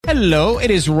Hello, it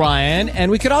is Ryan,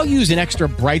 and we could all use an extra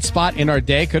bright spot in our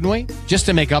day, couldn't we? Just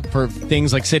to make up for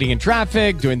things like sitting in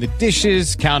traffic, doing the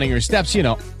dishes, counting your steps, you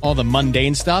know, all the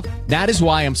mundane stuff. That is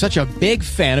why I'm such a big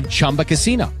fan of Chumba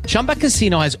Casino. Chumba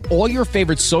Casino has all your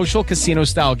favorite social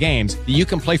casino-style games that you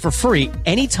can play for free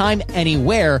anytime,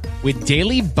 anywhere with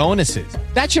daily bonuses.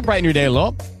 That should brighten your day a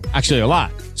little. Actually, a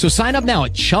lot. So sign up now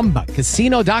at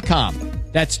ChumbaCasino.com.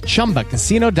 That's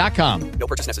ChumbaCasino.com. No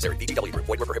purchase necessary. VGW Group.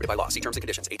 Void where prohibited by law. See terms and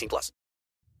conditions. 18+.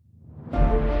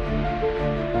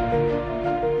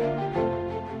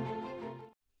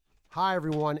 Hi,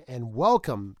 everyone, and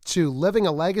welcome to Living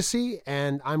a Legacy.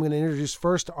 And I'm going to introduce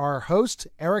first our host,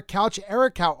 Eric Couch.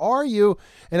 Eric, how are you?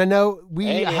 And I know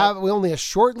we only a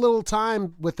short little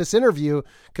time with this interview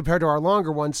compared to our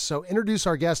longer ones. So introduce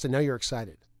our guest. I know you're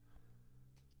excited.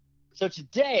 So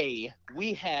today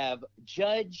we have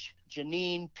Judge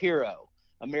Jeanine Pirro,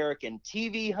 American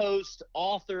TV host,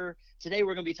 author. Today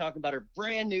we're going to be talking about her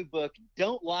brand new book,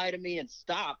 Don't Lie to Me and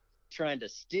Stop Trying to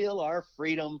Steal Our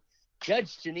Freedom.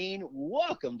 Judge Jeanine,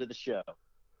 welcome to the show.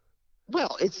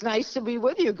 Well, it's nice to be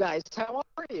with you guys. How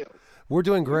are you? We're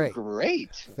doing great.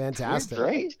 Great. Fantastic. We're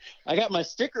great. I got my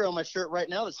sticker on my shirt right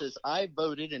now that says, I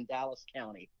voted in Dallas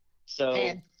County. So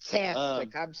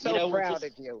fantastic. I'm so proud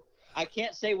of you. I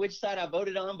can't say which side I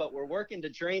voted on, but we're working to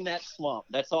drain that swamp.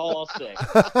 That's all I'll say.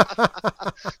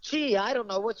 Gee, I don't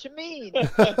know what you mean.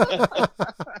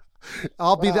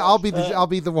 I'll be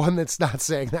the one that's not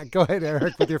saying that. Go ahead,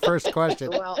 Eric, with your first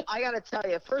question. Well, I got to tell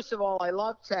you, first of all, I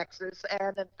love Texas,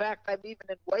 and in fact, I'm even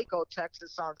in Waco,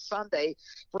 Texas, on Sunday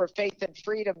for a Faith and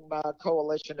Freedom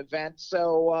Coalition event.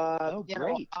 So, you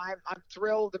know, I'm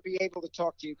thrilled to be able to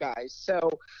talk to you guys. So,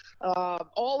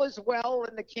 all is well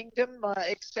in the kingdom,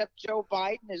 except Joe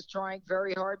Biden is trying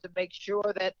very hard to make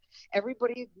sure that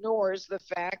everybody ignores the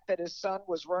fact that his son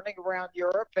was running around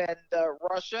Europe and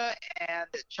Russia and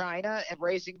China and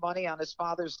raising money on his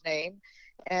father's name.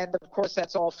 And of course,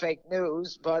 that's all fake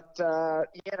news. But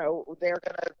you know, they're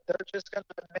just gonna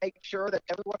make sure that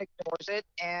everyone ignores it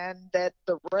and that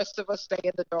the rest of us stay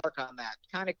in the dark on that.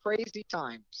 Kind of crazy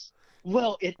times.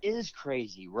 Well, it is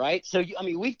crazy, right? So I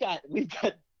mean, we've got.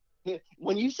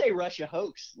 When you say Russia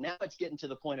hoax, now it's getting to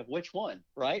the point of which one,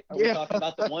 right? Are we talking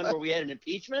about the one where we had an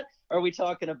impeachment? Or are we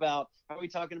talking about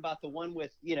the one with,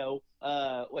 you know,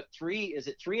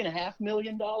 $3.5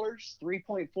 million,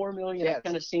 $3.4 million? Yes. I've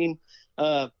kind of seen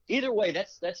either way,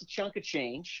 that's a chunk of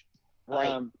change.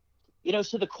 Right. You know,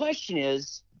 so the question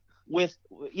is, with,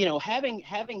 you know, having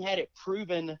had it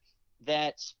proven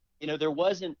that, you know, there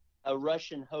wasn't a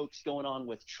Russian hoax going on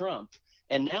with Trump,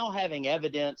 and now having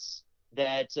evidence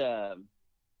that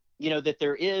you know, that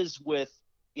there is with,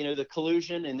 you know, the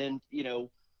collusion and then, you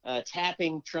know,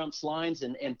 tapping Trump's lines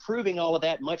and proving all of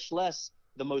that, much less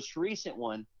the most recent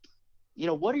one. You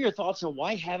know, what are your thoughts on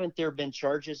why haven't there been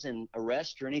charges and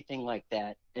arrests or anything like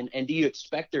that? And do you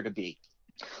expect there to be?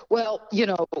 Well, you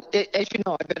know, as you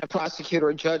know, I've been a prosecutor,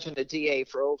 a judge, and a DA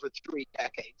for over 3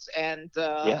 decades. And,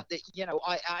 you know,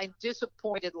 I'm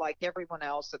disappointed, like everyone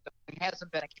else, that there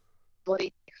hasn't been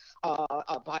accountability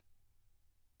by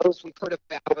those we've heard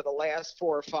about over the last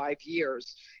 4 or 5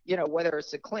 years, you know, whether it's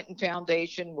the Clinton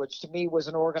Foundation, which to me was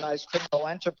an organized criminal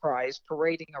enterprise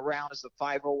parading around as a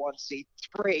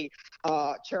 501c3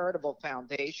 charitable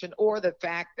foundation, or the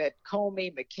fact that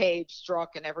Comey, McCabe, Strzok,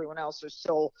 and everyone else are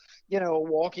still, you know,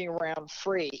 walking around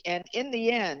free. And in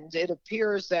the end, it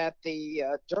appears that the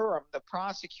Durham, the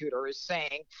prosecutor, is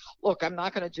saying, look, I'm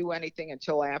not going to do anything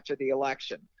until after the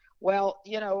election. Well,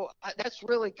 you know, that's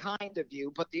really kind of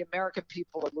you, but the American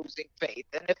people are losing faith.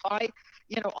 And if I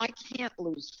can't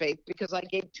lose faith because I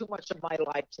gave too much of my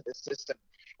life to the system.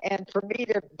 And for me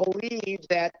to believe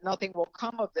that nothing will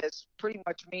come of this pretty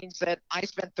much means that I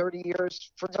spent 30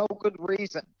 years for no good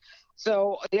reason.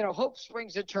 So, you know, hope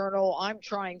springs eternal. I'm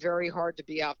trying very hard to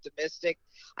be optimistic.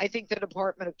 I think the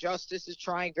Department of Justice is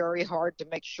trying very hard to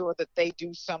make sure that they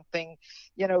do something,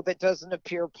 you know, that doesn't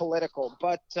appear political.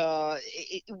 But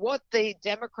what the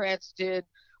Democrats did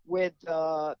with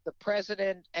the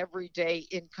president every day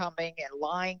incoming and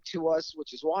lying to us,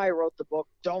 which is why I wrote the book,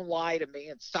 Don't Lie to Me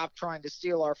and Stop Trying to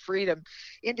Steal Our Freedom,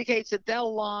 indicates that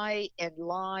they'll lie and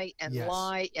lie and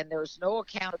lie, and there's no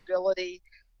accountability.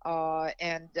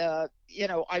 You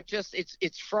know,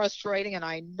 it's frustrating, and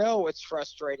I know it's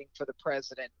frustrating for the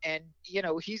president. And, you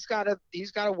know, he's got to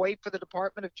wait for the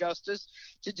Department of Justice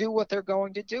to do what they're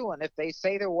going to do. And if they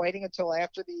say they're waiting until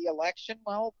after the election,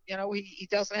 well, you know, he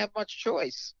doesn't have much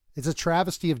choice. It's a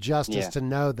travesty of justice to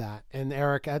know that. And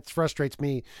Eric, that frustrates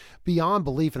me beyond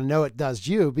belief. And I know it does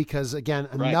you because, again,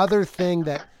 another thing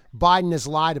that Biden has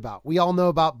lied about. We all know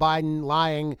about Biden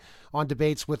lying on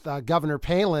debates with Governor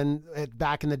Palin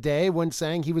back in the day when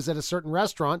saying he was at a certain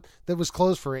restaurant that was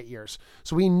closed for 8 years.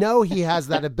 So we know he has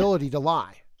that ability to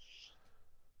lie.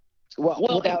 Well,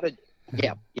 without it,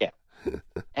 yeah,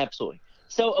 absolutely.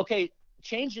 So, okay,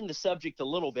 changing the subject a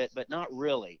little bit, but not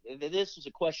really. This was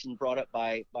a question brought up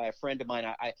by a friend of mine.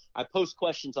 I post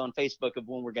questions on Facebook of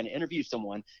when we're going to interview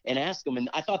someone and ask them, and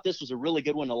I thought this was a really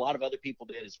good one. A lot of other people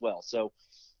did as well. So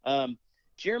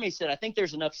Jeremy said, I think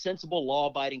there's enough sensible,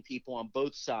 law-abiding people on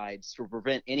both sides to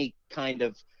prevent any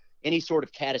sort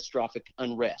of catastrophic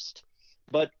unrest.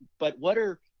 But what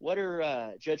are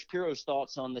Judge Pirro's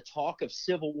thoughts on the talk of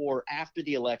civil war after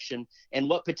the election, and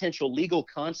what potential legal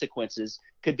consequences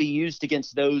could be used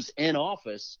against those in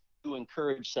office who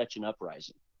encourage such an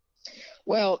uprising?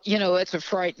 Well, it's a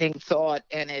frightening thought,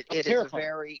 and it is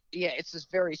it's a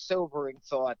very sobering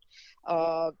thought.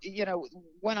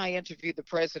 When I interviewed the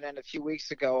president a few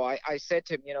weeks ago, I said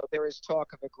to him, there is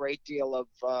talk of a great deal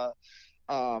of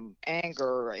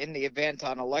anger in the event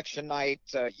on election night.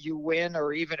 You win,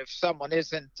 or even if someone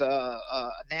isn't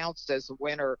announced as a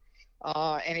winner.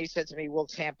 And he said to me, we'll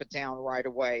tamp it down right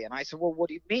away. And I said, well, what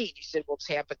do you mean? He said, we'll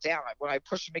tamp it down. When I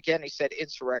pushed him again, he said,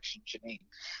 insurrection, Jeanine.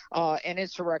 And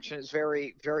insurrection is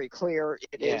very, very clear.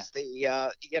 It is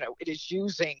it is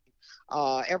using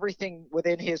everything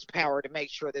within his power to make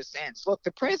sure this ends. Look,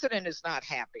 the president is not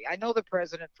happy. I know the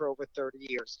president for over 30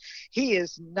 years. He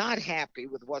is not happy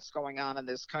with what's going on in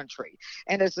this country.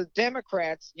 And as the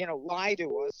Democrats, lie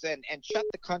to us and shut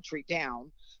the country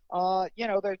down,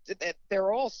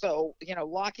 they're also,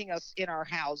 locking us in our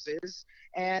houses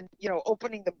and,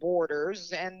 opening the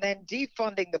borders and then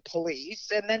defunding the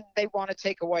police, and then they want to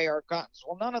take away our guns.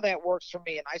 Well, none of that works for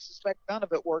me, and I suspect none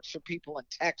of it works for people in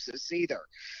Texas either.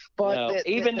 But no,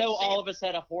 even though all of us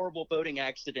had a horrible boating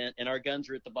accident and our guns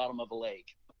are at the bottom of a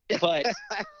lake. But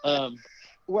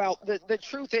well, the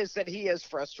truth is that he is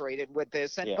frustrated with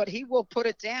this, but he will put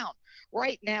it down.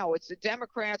 Right now, it's the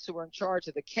Democrats who are in charge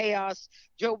of the chaos.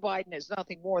 Joe Biden is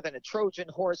nothing more than a Trojan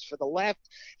horse for the left.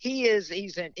 He's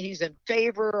in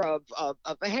favor of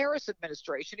the Harris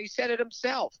administration. He said it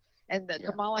himself. And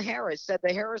Kamala Harris said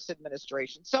the Harris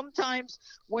administration. Sometimes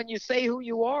when you say who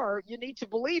you are, you need to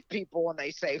believe people when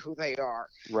they say who they are.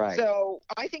 Right. So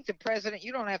I think the president,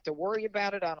 you don't have to worry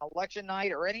about it on election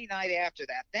night or any night after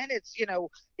that. Then it's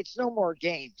no more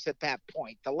games at that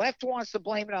point. The left wants to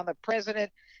blame it on the president.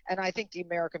 And I think the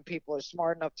American people are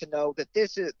smart enough to know that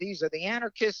these are the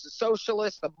anarchists, the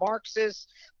socialists, the Marxists,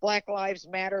 Black Lives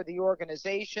Matter, the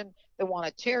organization that want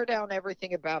to tear down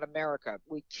everything about America.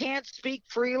 We can't speak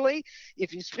freely.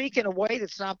 If you speak in a way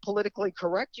that's not politically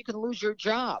correct, you can lose your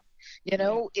job.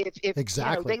 If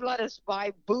exactly. They let us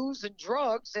buy booze and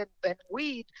drugs and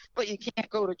weed, but you can't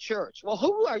go to church. Well,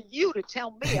 who are you to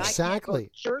tell me I can't go to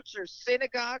church or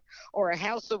synagogue or a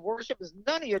house of worship? It's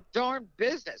none of your darn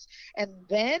business. And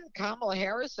then Kamala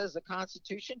Harris says the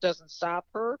Constitution doesn't stop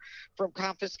her from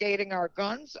confiscating our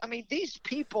guns. I mean, these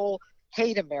people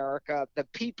hate America. The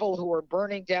people who are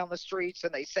burning down the streets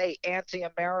and they say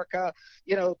anti-America,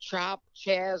 chop,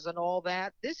 chaz, and all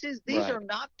that. These are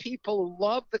not people who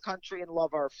love the country and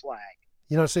love our flag.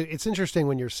 So it's interesting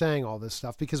when you're saying all this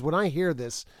stuff, because when I hear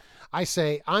this, I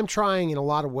say I'm trying in a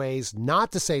lot of ways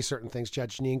not to say certain things,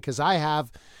 Judge Jeanine, because I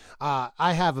have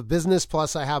a business,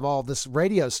 plus I have all this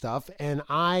radio stuff, and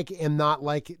I am not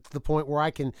to the point where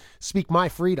I can speak my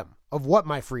freedom of what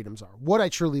my freedoms are, what I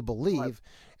truly believe. Right.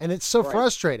 And it's so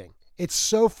frustrating. It's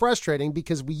so frustrating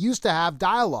because we used to have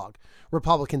dialogue,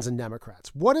 Republicans and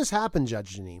Democrats. What has happened,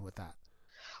 Judge Jeanine, with that?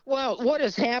 Well, what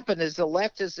has happened is the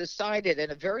left has decided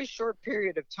in a very short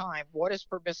period of time what is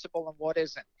permissible and what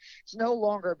isn't. It's no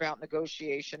longer about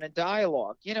negotiation and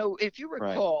dialogue. If you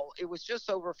recall, It was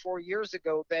just over 4 years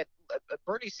ago that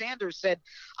Bernie Sanders said,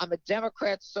 I'm a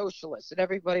Democrat socialist. And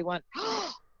everybody went,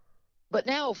 oh. But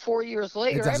now, 4 years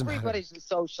later, everybody's a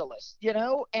socialist,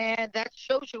 and that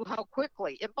shows you how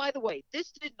quickly. And by the way,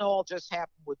 this didn't all just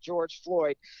happen with George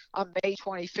Floyd on May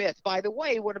 25th. By the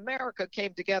way, when America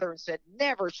came together and said,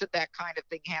 never should that kind of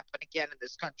thing happen again in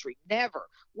this country, never.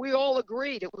 We all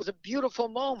agreed it was a beautiful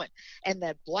moment. And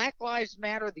then Black Lives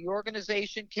Matter, the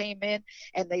organization, came in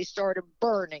and they started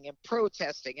burning and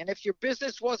protesting. And if your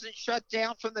business wasn't shut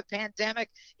down from the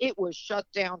pandemic, it was shut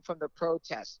down from the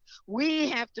protests. We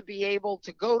have to be able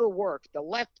to go to work. The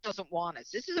left doesn't want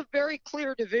us. This is a very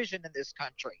clear division in this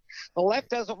country. The left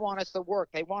doesn't want us to work.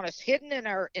 They want us hidden in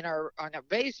our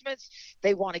basements.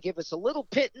 They want to give us a little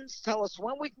pittance, tell us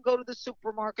when we can go to the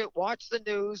supermarket, watch the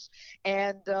news,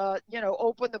 and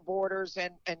open the borders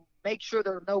and make sure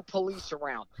there are no police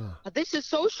around. This is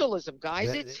socialism,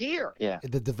 guys. It's here. Yeah.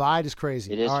 The divide is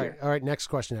crazy. It is all right. here. All right. Next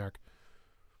question, Eric.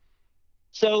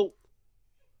 So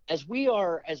as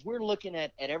we're looking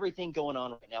at everything going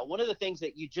on right now, one of the things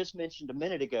that you just mentioned a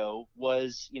minute ago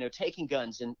was, taking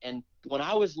guns. And when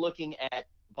I was looking at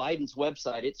Biden's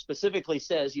website, it specifically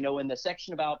says, in the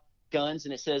section about guns,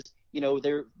 and it says,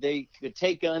 they could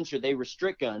take guns or they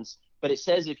restrict guns. But it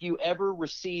says if you ever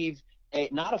receive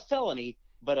not a felony,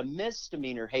 but a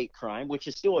misdemeanor hate crime, which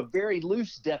is still a very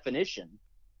loose definition,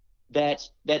 that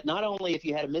not only if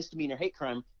you had a misdemeanor hate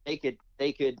crime, they could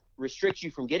restrict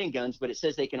you from getting guns, but it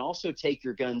says they can also take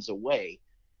your guns away.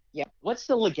 Yeah. What's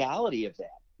the legality of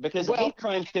that? Because hate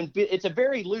crime it's a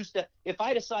very loose. If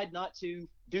I decide not to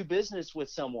do business with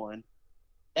someone,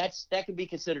 that can be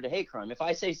considered a hate crime. If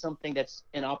I say something that's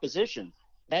in opposition,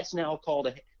 that's now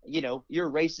called you're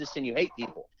a racist and you hate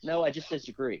people. No, I just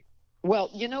disagree.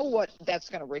 Well, you know what that's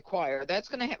going to require? That's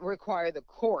going to require the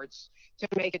courts to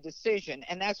make a decision,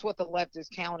 and that's what the left is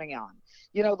counting on.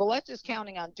 The left is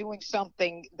counting on doing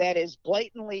something that is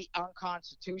blatantly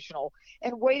unconstitutional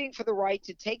and waiting for the right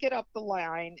to take it up the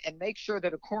line and make sure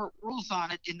that a court rules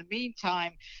on it. In the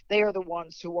meantime, they are the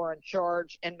ones who are in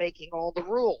charge and making all the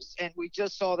rules. And we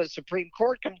just saw the Supreme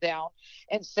Court come down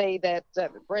and say that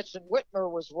Gretchen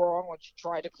Whitmer was wrong when she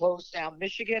tried to close down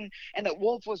Michigan, and that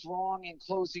Wolf was wrong in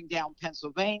closing down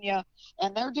Pennsylvania.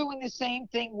 And they're doing the same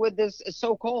thing with this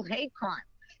so-called hate crime.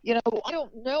 I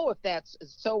don't know if that's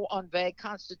so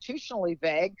constitutionally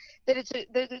vague, that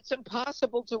it's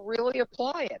impossible to really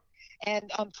apply it. And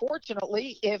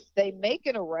unfortunately, if they make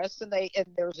an arrest and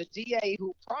there's a DA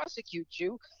who prosecutes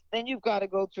you, then you've got to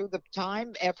go through the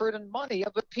time, effort, and money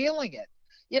of appealing it.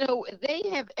 They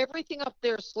have everything up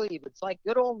their sleeve. It's like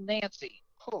good old Nancy,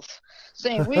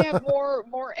 saying we have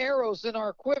more arrows in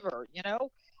our quiver.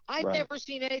 I've never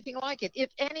seen anything like it. If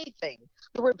anything,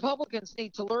 the Republicans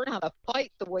need to learn how to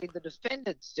fight the way the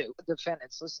defendants do. The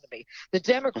defendants, listen to me. The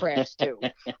Democrats do.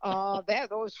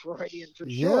 Those Freudian for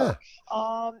sure.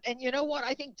 And you know what?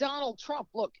 I think Donald Trump,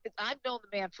 look, I've known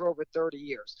the man for over 30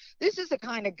 years. This is the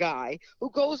kind of guy who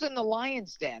goes in the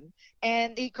lion's den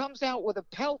and he comes out with a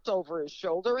pelt over his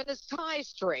shoulder and his tie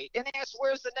straight and asks,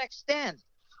 where's the next den?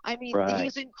 I mean,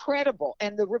 he's incredible,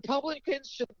 and the Republicans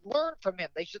should learn from him.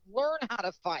 They should learn how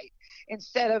to fight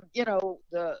instead of,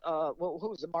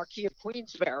 who's the Marquis of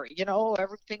Queensberry?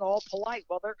 Everything all polite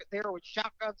while they're there with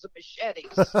shotguns and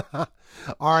machetes.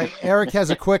 All right, Eric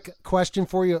has a quick question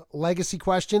for you, legacy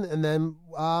question, and then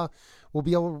we'll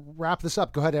be able to wrap this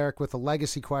up. Go ahead, Eric, with a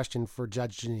legacy question for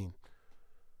Judge Jeanine.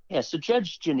 Yeah, so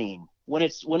Judge Jeanine, when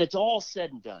it's all said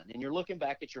and done, and you're looking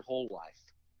back at your whole life,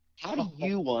 how do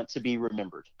you want to be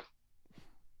remembered?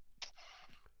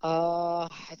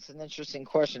 It's an interesting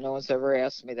question. No one's ever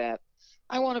asked me that.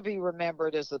 I want to be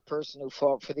remembered as the person who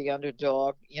fought for the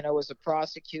underdog. As a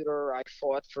prosecutor, I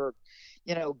fought for,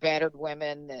 battered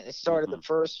women, started the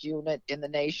first unit in the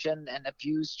nation and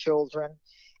abused children.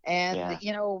 And,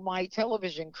 my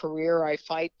television career, I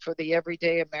fight for the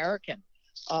everyday American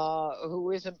who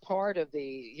isn't part of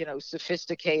the,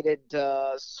 sophisticated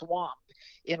swamp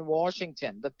in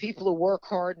Washington, the people who work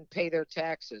hard and pay their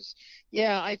taxes.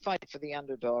 Yeah, I fight for the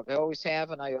underdog. I always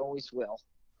have, and I always will.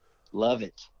 Love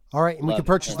it. All right, and we can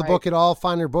purchase the book at all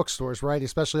finer bookstores, right?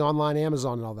 Especially online,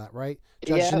 Amazon, and all that, right?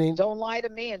 Judge Jeanine? Don't lie to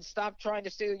me and stop trying to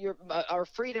steal our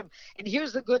freedom. And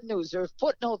here's the good news: there are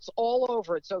footnotes all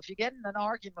over it. So if you get in an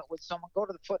argument with someone, go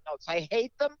to the footnotes. I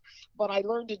hate them, but I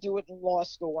learned to do it in law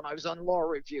school when I was on law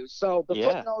review. So the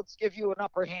footnotes give you an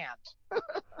upper hand.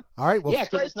 All right. Well,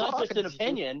 because it's not just an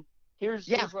opinion. Here's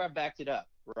where I backed it up,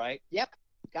 right? Yep,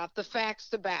 got the facts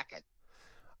to back it.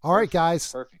 All right,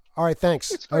 guys. Perfect. All right,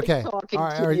 thanks. It's great talking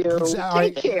to you.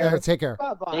 Take care. Take care.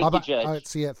 Bye-bye. Thank you, Judge. All right,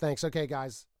 see ya. Thanks. Okay,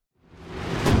 guys.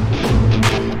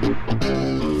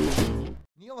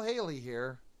 Neil Haley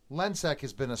here. Lensec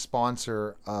has been a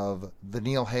sponsor of the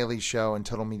Neil Haley Show and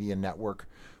Total Media Network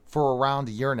for around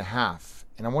a year and a half,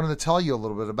 and I wanted to tell you a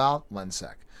little bit about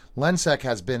Lensec. Lensec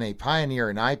has been a pioneer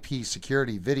in IP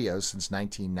security video since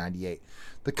 1998.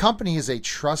 The company is a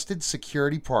trusted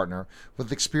security partner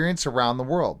with experience around the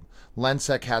world.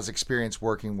 Lensec has experience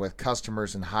working with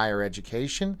customers in higher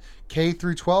education, K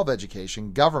through 12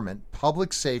 education, government,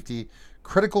 public safety,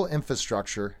 critical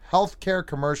infrastructure, healthcare,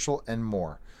 commercial, and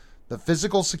more. The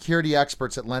physical security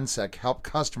experts at Lensec help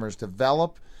customers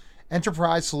develop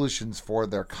enterprise solutions for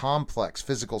their complex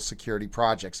physical security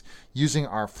projects using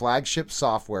our flagship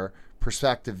software,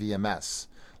 Perspective VMS.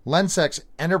 Lensec's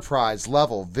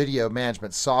enterprise-level video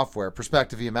management software,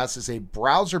 Perspective VMS, is a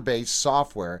browser-based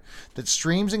software that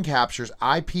streams and captures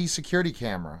IP security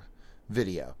camera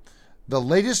video. The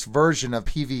latest version of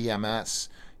PVMS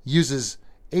uses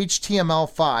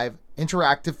HTML5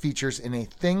 interactive features in a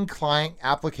thin client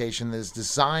application that is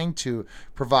designed to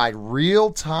provide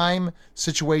real-time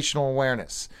situational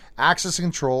awareness. Access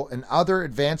control and other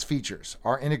advanced features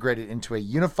are integrated into a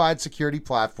unified security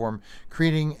platform,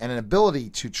 creating an ability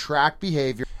to track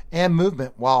behavior and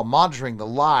movement while monitoring the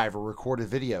live or recorded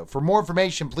video. For more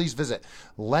information, please visit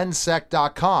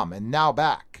lensec.com. And now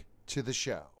back to the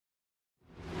show.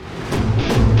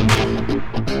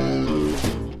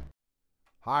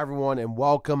 Hi, everyone, and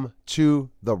welcome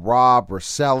to the Rob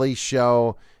Roselli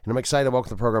Show. And I'm excited to welcome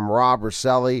to the program Rob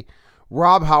Roselli.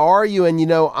 Rob, how are you? And,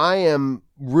 I am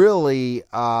really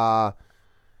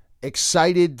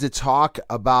excited to talk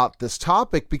about this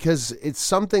topic because it's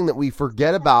something that we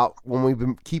forget about when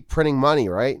we keep printing money,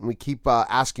 right? And we keep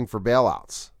asking for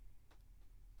bailouts.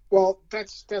 Well,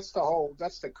 that's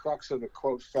the crux of the,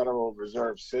 quote, Federal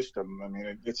Reserve System. I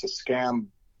mean, it's a scam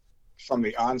from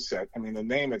the onset. I mean, the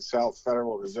name itself,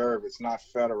 Federal Reserve, it's not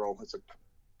federal. It's a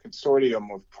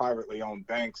consortium of privately owned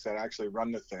banks that actually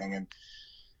run the thing. And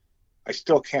I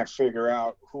still can't figure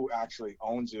out who actually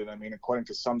owns it. I mean, according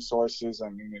to some sources,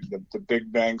 the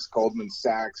big banks, Goldman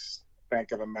Sachs,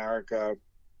 Bank of America,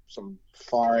 some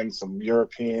foreign, some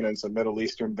European, and some Middle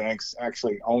Eastern banks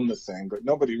actually own the thing, but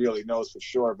nobody really knows for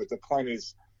sure. But the point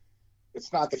is,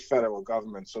 it's not the federal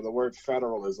government. So the word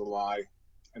federal is a lie.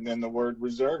 And then the word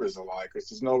reserve is a lie because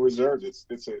there's no reserve.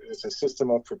 It's a system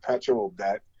of perpetual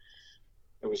debt.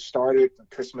 It was started on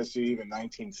Christmas Eve in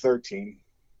 1913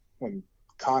 when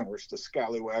Congress, the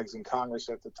scallywags in Congress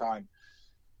at the time,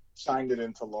 signed it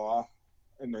into law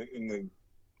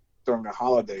during the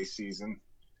holiday season.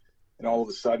 And all of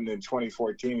a sudden in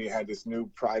 2014, you had this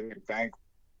new private bank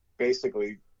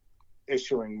basically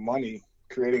issuing money,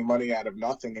 creating money out of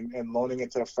nothing and loaning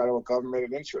it to the federal government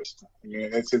at interest. I mean,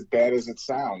 it's as bad as it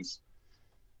sounds.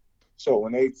 So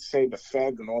when they say the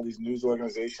Fed and all these news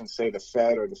organizations say the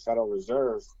Fed or the Federal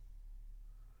Reserve,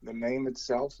 the name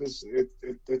itself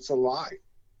it's a lie.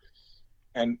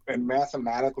 And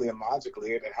mathematically and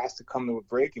logically, it has to come to a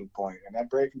breaking point. And that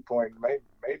breaking point may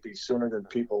be sooner than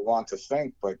people want to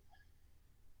think, but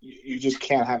you just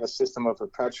can't have a system of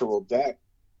perpetual debt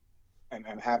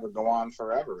and have it go on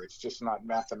forever. It's just not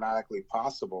mathematically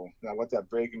possible. Now, what that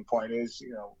breaking point is,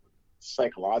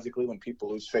 psychologically, when people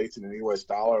lose faith in the U.S.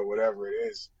 dollar or whatever it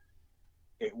is,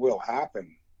 it will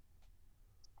happen.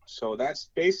 So that's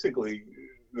basically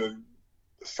the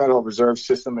Federal Reserve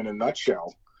System in a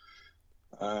nutshell.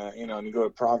 And you go to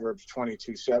Proverbs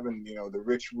 22:7, the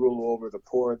rich rule over the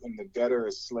poor and the debtor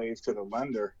is slave to the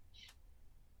lender.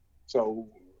 So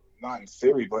not in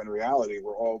theory, but in reality,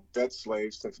 we're all debt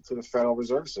slaves to the Federal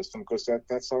Reserve System because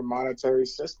that's our monetary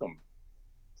system.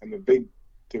 And the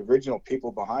original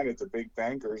people behind it, the big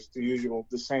bankers,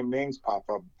 the same names pop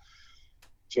up.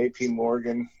 J.P.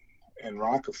 Morgan and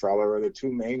Rockefeller are the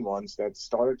two main ones that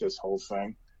started this whole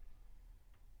thing.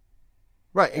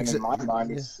 Right. And in my mind,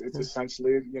 it's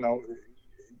essentially,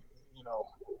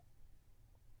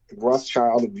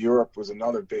 Rothschild of Europe was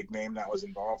another big name that was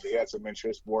involved. He had some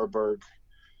interest. Warburg,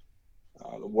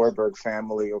 the Warburg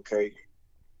family. Okay.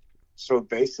 So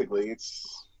basically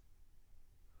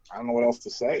I don't know what else to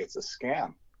say. It's a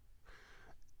scam.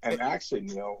 And actually,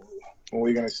 what were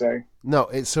you going to say? No,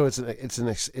 it's a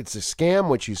scam,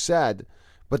 which you said,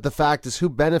 but the fact is, who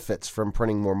benefits from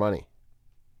printing more money?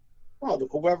 Well,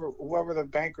 whoever the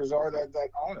bankers are that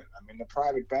own it. I mean, the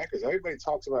private bankers. Everybody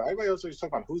else always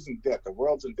talks about who's in debt. The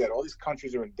world's in debt. All these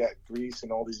countries are in debt. Greece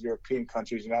and all these European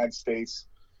countries, United States,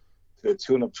 to the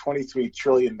tune of $23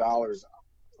 trillion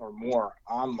or more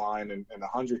online, and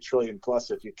 $100 trillion plus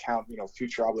if you count,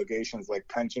 future obligations like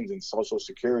pensions and Social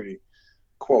Security,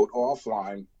 quote,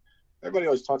 offline. Everybody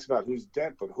always talks about who's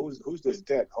debt, but who's this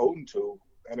debt owed to?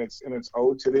 And it's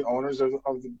owed to the owners of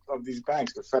these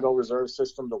banks, the Federal Reserve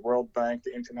System, the World Bank,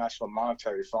 the International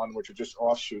Monetary Fund, which are just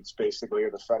offshoots basically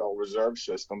of the Federal Reserve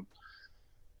System.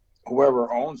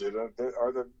 Whoever owns it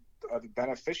are the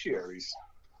beneficiaries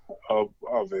of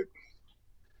it.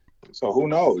 So who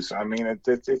knows? I mean,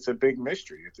 it's a big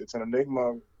mystery. It's an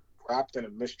enigma wrapped in a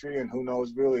mystery, and who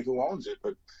knows really who owns it.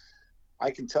 But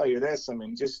I can tell you this. I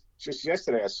mean, just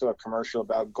yesterday I saw a commercial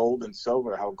about gold and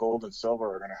silver, how gold and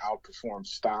silver are going to outperform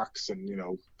stocks.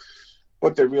 And,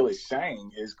 what they're really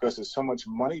saying is because there's so much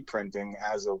money printing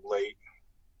as of late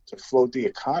to float the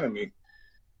economy,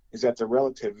 is that the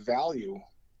relative value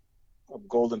of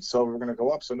gold and silver are going to go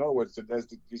up. So in other words,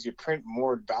 as you print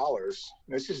more dollars,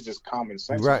 this is just common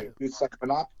sense. Right. It's like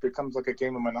becomes like a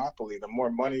game of Monopoly. The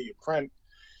more money you print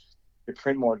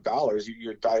more dollars,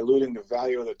 you're diluting the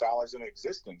value of the dollars in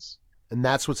existence. And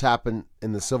that's what's happened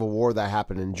in the Civil War. That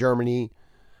happened in Germany,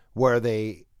 where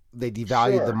they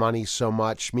devalued the money so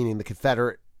much, meaning the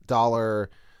Confederate dollar,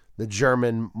 the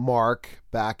German mark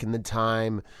back in the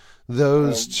time.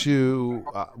 Those two,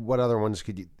 what other ones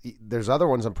could you? There's other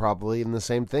ones I'm probably in the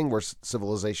same thing where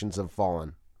civilizations have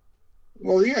fallen.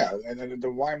 Well, yeah, and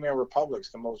the Weimar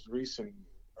Republic's the most recent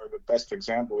or the best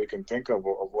example we can think of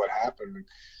what happened.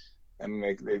 And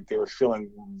they were filling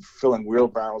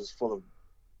wheelbarrows full of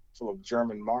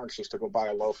German marks just to go buy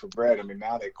a loaf of bread. I mean,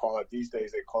 now these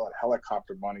days they call it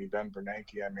helicopter money, Ben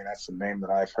Bernanke. I mean, that's the name that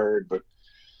I've heard. But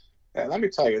let me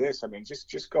tell you this. I mean,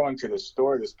 just going to the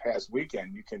store this past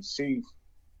weekend, you can see,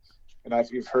 and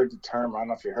you've heard the term, I don't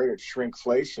know if you heard it,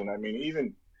 shrinkflation. I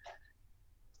mean,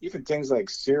 even things like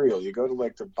cereal. You go to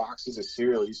like the boxes of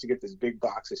cereal. You used to get this big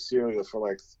box of cereal for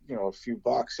like, a few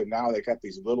bucks. And now they got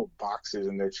these little boxes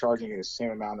and they're charging you the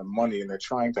same amount of money, and they're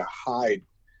trying to hide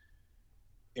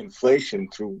inflation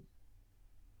through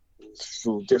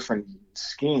different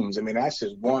schemes. I mean, that's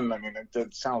just one. I mean,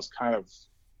 that sounds kind of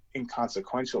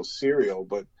inconsequential cereal,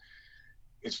 but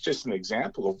it's just an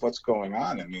example of what's going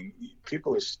on. I mean,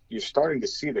 you're starting to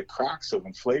see the cracks of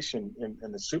inflation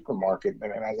in the supermarket,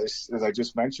 and as I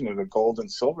just mentioned, in the gold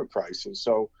and silver prices.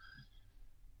 So,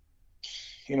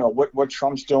 what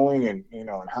Trump's doing, and and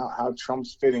how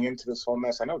Trump's fitting into this whole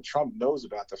mess. I know Trump knows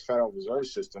about the Federal Reserve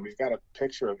System. He's got a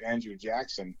picture of Andrew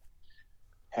Jackson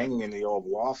hanging in the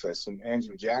Oval Office, and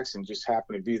Andrew Jackson just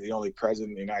happened to be the only president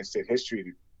in the United States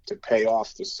history to pay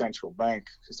off the central bank,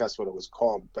 because that's what it was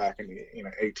called back in the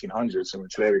 1800s. I mean,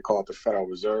 today we call it the Federal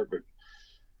Reserve, but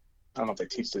I don't know if they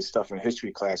teach this stuff in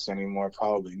history class anymore.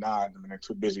 Probably not. I mean, they're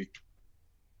too busy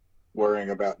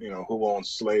worrying about who owns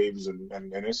slaves and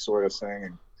this sort of thing.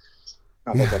 And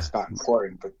not that that's not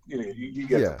important, but you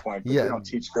get the point. But they don't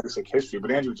teach basic history.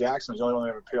 But Andrew Jackson is the only one that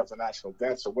ever paid off the national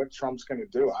debt. So what Trump's going to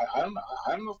do? I don't know.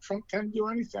 I don't know if Trump can do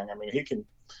anything. I mean, he can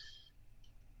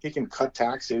cut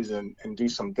taxes and do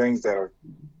some things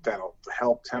that'll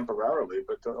help temporarily,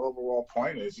 but the overall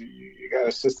point is you got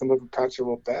a system of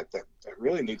perpetual debt that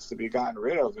really needs to be gotten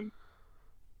rid of, and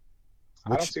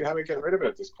I don't see how we get rid of it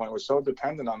at this point. We're so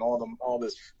dependent on all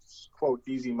this quote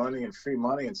easy money and free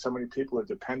money, and so many people are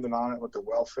dependent on it with the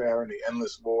welfare and the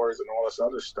endless wars and all this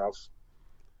other stuff.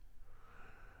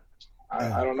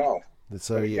 I don't know.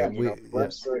 So again,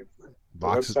 website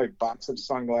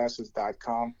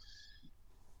boxofsunglasses.com.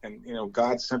 And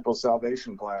God's simple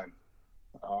salvation plan,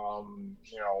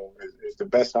 is the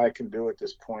best I can do at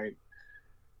this point.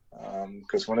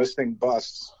 Because when this thing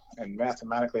busts, and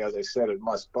mathematically, as I said, it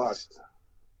must bust,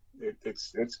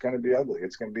 it's going to be ugly.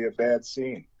 It's going to be a bad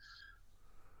scene.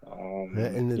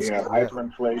 And it's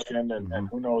hyperinflation and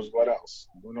who knows what else.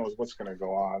 Who knows what's going to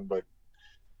go on. But,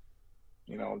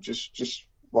 just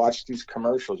watch these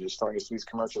commercials. You're starting to see these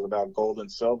commercials about gold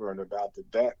and silver and about the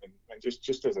debt. And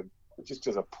just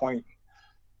as a point,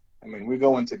 I mean, we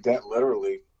go into debt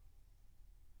literally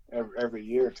every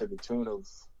year to the tune of,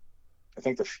 I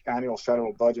think the annual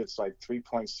federal budget's like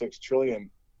 $3.6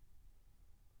 trillion,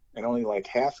 and only like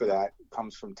half of that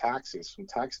comes from taxes.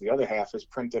 The other half is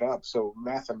printed up. So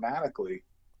mathematically,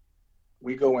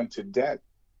 we go into debt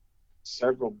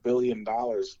several $billion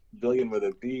with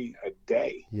a B, a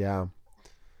day. Yeah.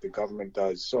 The government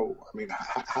does. So, I mean,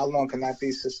 how long can that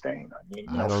be sustained? I mean,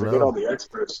 forget all the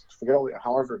experts, forget all the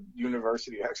Harvard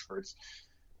University experts.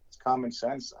 It's common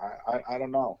sense. I don't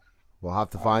know. We'll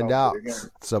have to find out.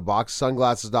 So,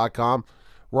 boxsunglasses.com.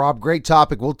 Rob, great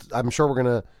topic. I'm sure we're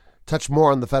going to touch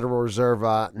more on the Federal Reserve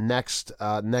next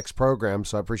program.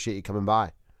 So, I appreciate you coming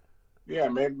by. Yeah,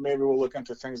 maybe we'll look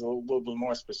into things a little bit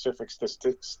more specific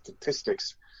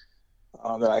statistics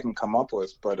that I can come up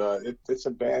with. But it's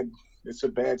a bad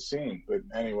scene. But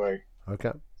anyway.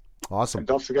 Okay. Awesome. And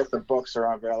don't forget the books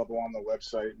are available on the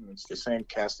website, and it's the same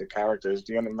cast of characters,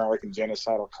 the Un-American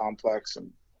Genocidal Complex,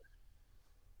 and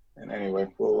anyway,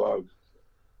 we'll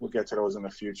get to those in the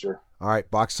future. All right,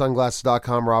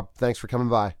 boxsunglasses.com. Rob, thanks for coming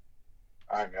by.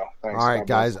 I know. Thanks. All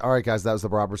right, guys. That was the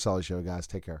Rob Roselli Show, guys.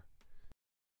 Take care.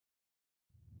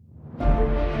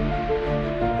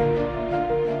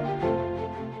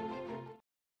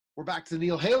 We're back to the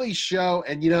Neil Haley Show,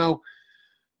 and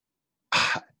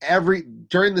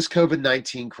during this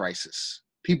COVID-19 crisis,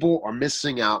 people are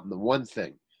missing out on the one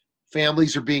thing.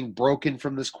 Families are being broken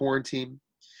from this quarantine.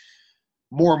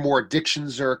 More and more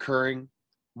addictions are occurring.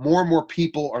 More and more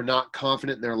people are not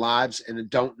confident in their lives and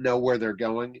don't know where they're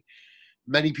going.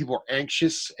 Many people are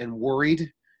anxious and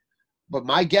worried. But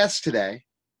my guest today,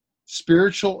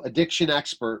 spiritual addiction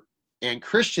expert and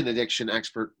Christian addiction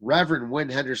expert, Reverend Winn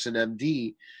Henderson,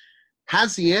 MD,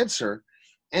 has the answer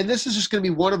And this is just going to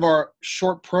be one of our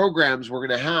short programs we're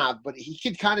going to have, but he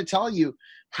can kind of tell you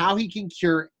how he can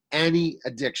cure any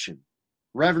addiction.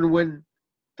 Reverend Winn,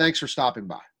 thanks for stopping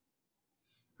by.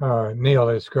 Neil,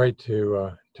 it's great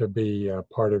to be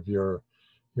part of your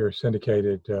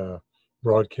syndicated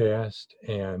broadcast.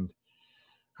 And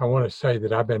I want to say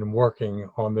that I've been working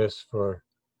on this for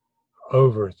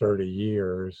over 30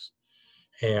 years.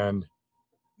 And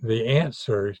the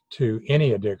answer to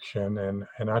any addiction,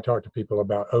 and I talk to people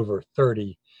about over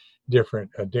 30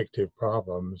 different addictive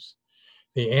problems,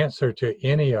 the answer to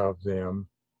any of them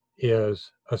is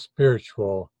a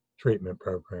spiritual treatment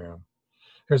program.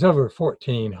 There's over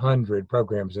 1,400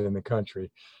 programs in the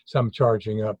country, some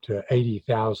charging up to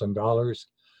 $80,000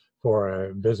 for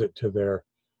a visit to their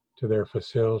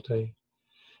facility.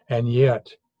 And yet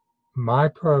my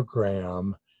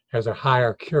program has a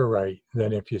higher cure rate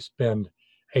than if you spend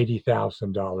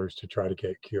 $80,000 to try to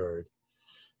get cured.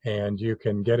 And you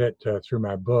can get it through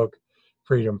my book,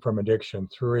 Freedom from Addiction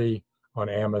 3, on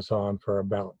Amazon for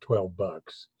about $12.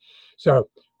 So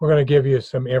we're going to give you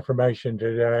some information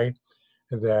today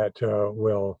that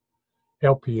will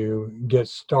help you get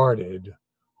started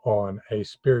on a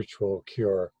spiritual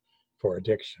cure for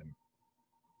addiction.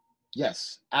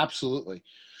 Yes, absolutely.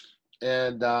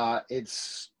 And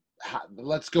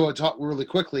let's go and talk really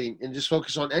quickly and just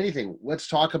focus on anything. Let's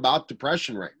talk about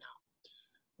depression right now.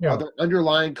 Yeah. Are there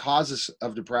underlying causes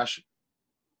of depression?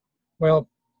 Well,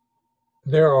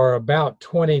 there are about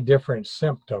 20 different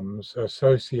symptoms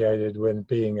associated with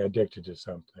being addicted to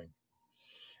something.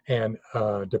 And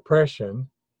depression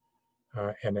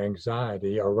and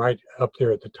anxiety are right up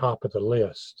there at the top of the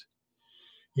list.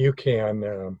 You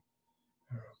can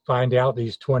find out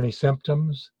these 20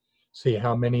 symptoms, see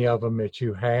how many of them that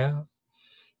you have.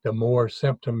 The more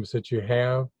symptoms that you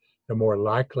have, the more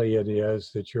likely it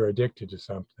is that you're addicted to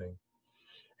something.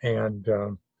 And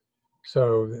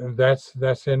so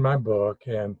that's in my book,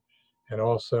 and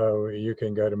also you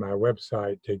can go to my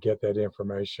website to get that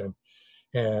information.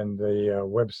 And the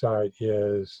website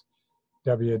is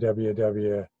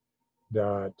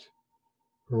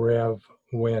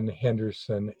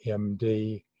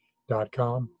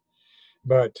www.revwinnhendersonmd.com.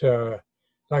 But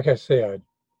like I said,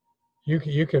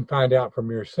 you can find out from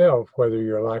yourself whether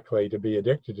you're likely to be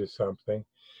addicted to something.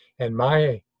 And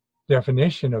my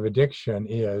definition of addiction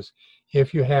is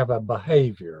if you have a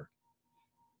behavior,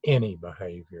 any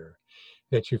behavior,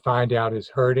 that you find out is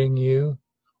hurting you,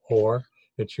 or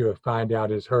that you find out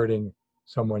is hurting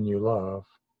someone you love,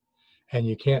 and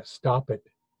you can't stop it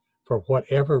for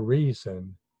whatever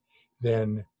reason,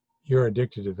 then you're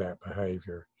addicted to that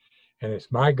behavior. And it's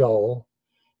my goal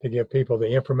to give people the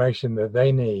information that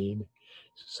they need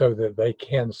so that they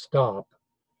can stop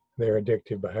their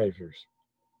addictive behaviors.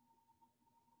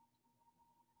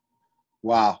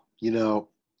 Wow.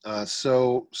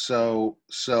 So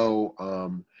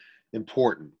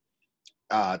important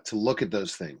to look at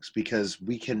those things, because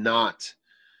we cannot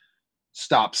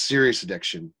stop serious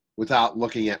addiction without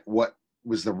looking at what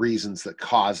was the reasons that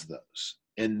caused those.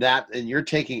 And you're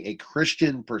taking a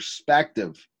Christian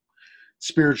perspective,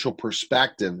 spiritual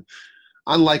perspective,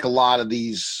 unlike a lot of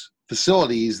these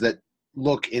facilities that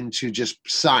look into just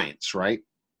science, right?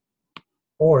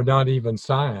 Or not even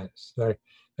science.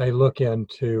 They look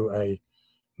into a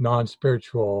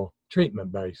non-spiritual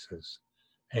treatment basis,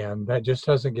 and that just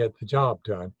doesn't get the job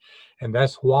done. And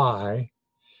that's why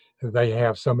they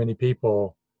have so many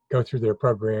people go through their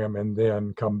program and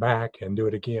then come back and do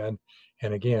it again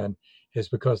and again, is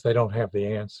because they don't have the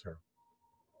answer.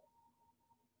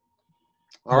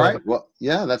 All right. Well,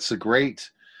 yeah, that's a great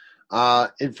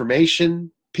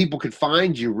information. People could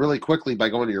find you really quickly by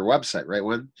going to your website, right,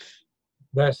 Winn?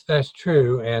 That's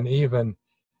true. And even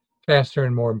faster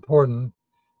and more important,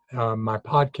 my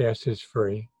podcast is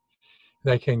free.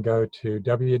 They can go to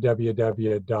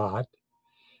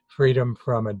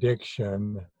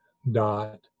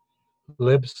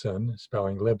www.freedomfromaddiction.libsyn,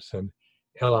 spelling Libsyn,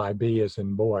 L-I-B as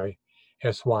in boy,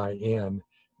 SYN.com.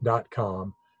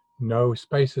 No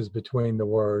spaces between the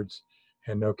words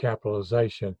and no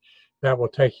capitalization. That will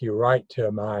take you right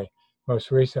to my most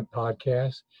recent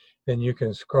podcast. Then you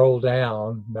can scroll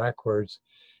down backwards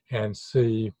and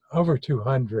see over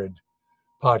 200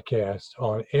 podcasts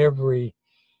on every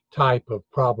type of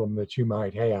problem that you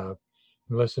might have,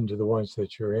 and listen to the ones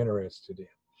that you're interested in.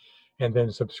 And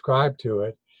then subscribe to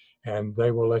it, and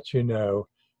they will let you know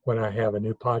when I have a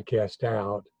new podcast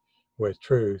out with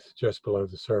truth just below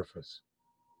the surface.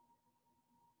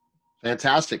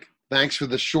 Fantastic. Thanks for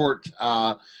the short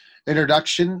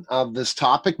introduction of this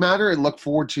topic matter, and look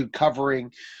forward to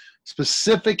covering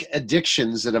specific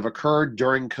addictions that have occurred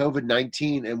during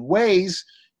COVID-19 and ways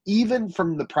even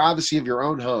from the privacy of your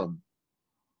own home,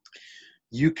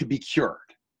 you could be cured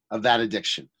of that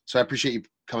addiction. So I appreciate you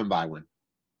coming by, Winn.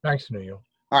 Thanks, Neil.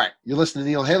 All right, you're listening to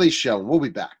Neil Haley's show, and we'll be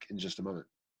back in just a moment.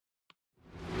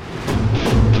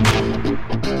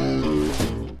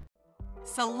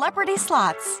 Celebrity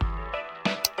Slots.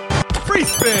 Free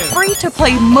spin. Free to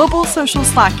play mobile social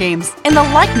slot games in the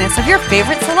likeness of your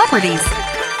favorite celebrities.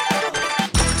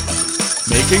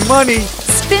 Making money.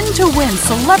 Spin to win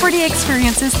celebrity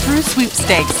experiences through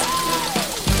sweepstakes.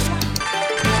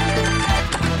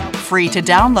 Free to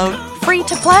download, free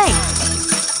to play.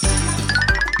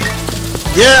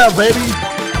 Yeah, baby.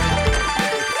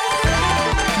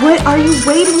 What are you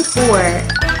waiting for?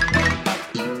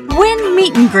 Win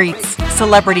meet and greets,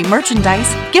 celebrity merchandise,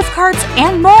 gift cards,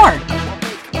 and more.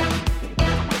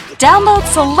 Download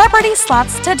Celebrity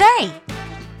Slots today.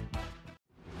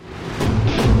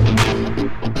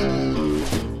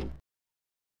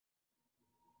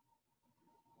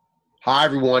 Hi,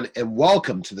 everyone, and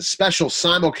welcome to the special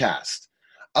simulcast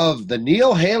of the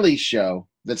Neil Haley Show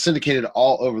that's syndicated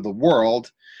all over the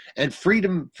world, and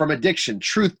Freedom from Addiction,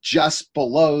 Truth Just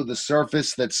Below the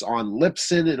Surface, that's on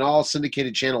Libsyn and all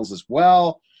syndicated channels as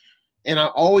well. And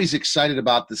I'm always excited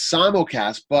about the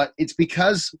simulcast, but it's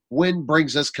because Winn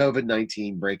brings us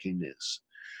COVID-19 breaking news.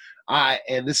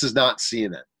 And this is not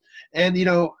CNN. And, you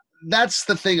know, that's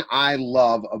the thing I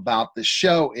love about the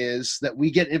show is that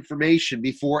we get information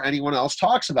before anyone else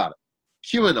talks about it.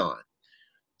 QAnon,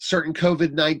 certain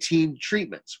COVID-19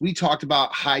 treatments. We talked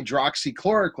about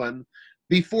hydroxychloroquine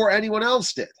before anyone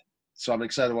else did. So I'm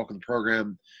excited to welcome the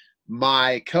program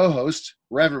my co-host,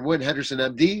 Reverend Winn Henderson,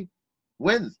 MD.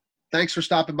 Winn, thanks for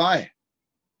stopping by.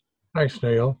 Thanks,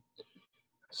 Neil.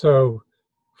 So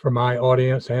for my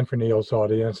audience and for Neil's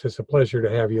audience, it's a pleasure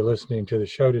to have you listening to the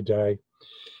show today.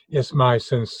 It's my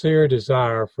sincere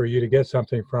desire for you to get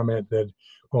something from it that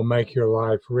will make your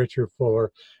life richer,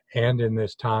 fuller, and in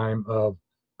this time of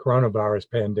coronavirus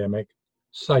pandemic,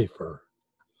 safer.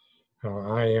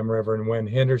 I am Reverend Winn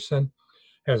Henderson.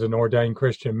 As an ordained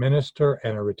Christian minister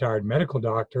and a retired medical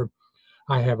doctor,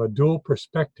 I have a dual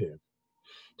perspective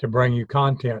to bring you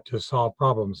content to solve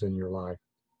problems in your life.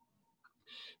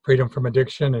 Freedom from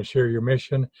Addiction and Share Your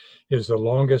Mission is the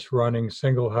longest running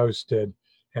single hosted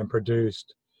and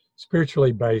produced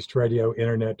spiritually based radio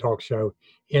internet talk show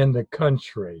in the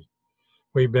country.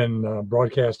 We've been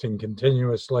broadcasting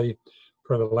continuously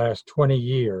for the last 20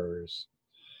 years.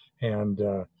 And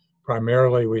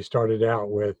primarily we started out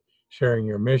with sharing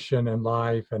your mission in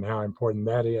life and how important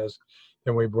that is.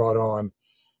 Then we brought on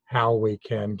how we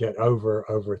can get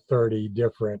over 30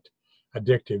 different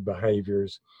addictive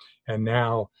behaviors. And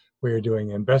now we are doing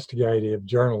investigative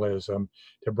journalism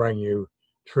to bring you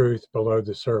truth below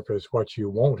the surface, what you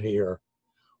won't hear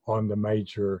on the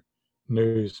major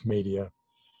news media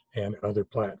and other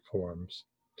platforms.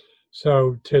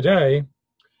 So today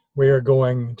we are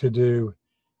going to do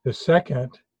the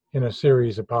second in a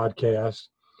series of podcasts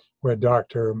with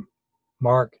Dr.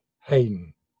 Mark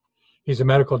Haden. He's a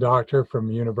medical doctor from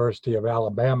the University of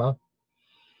Alabama.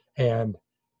 And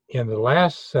in the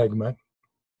last segment,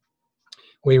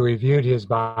 we reviewed his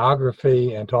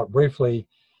biography and talked briefly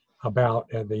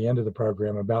about, at the end of the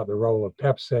program, about the role of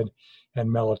Pepsid and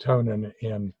melatonin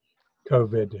in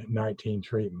COVID-19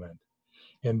 treatment.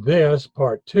 In this,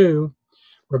 part 2,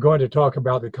 we're going to talk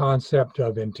about the concept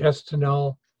of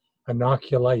intestinal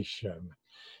inoculation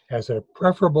as a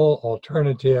preferable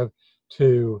alternative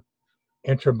to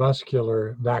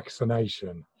intramuscular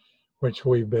vaccination, which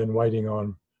we've been waiting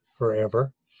on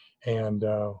forever. And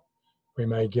we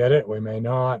may get it, we may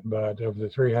not, but of the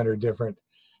 300 different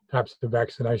types of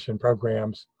vaccination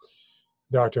programs,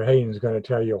 Dr. Haden is going to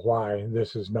tell you why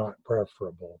this is not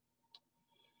preferable.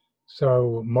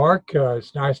 So, Mark,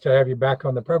 it's nice to have you back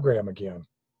on the program again.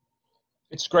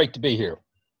 It's great to be here.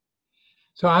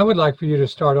 So I would like for you to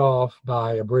start off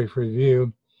by a brief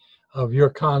review of your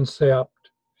concept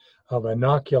of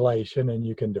inoculation, and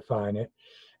you can define it,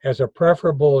 as a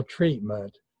preferable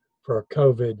treatment for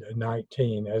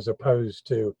COVID-19 as opposed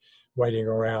to waiting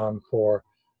around for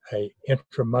a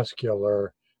intramuscular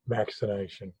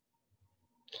vaccination.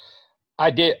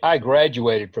 I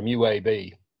graduated from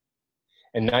UAB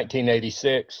in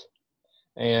 1986,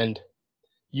 and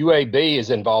UAB is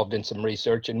involved in some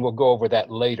research, and we'll go over that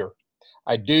later.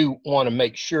 I do want to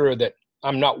make sure that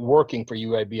I'm not working for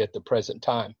UAB at the present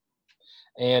time.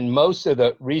 And most of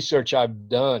the research I've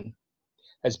done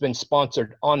has been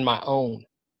sponsored on my own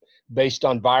based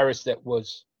on virus that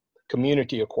was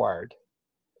community acquired.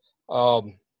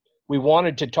 We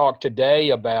wanted to talk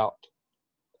today about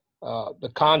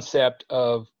the concept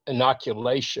of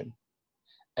inoculation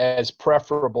as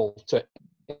preferable to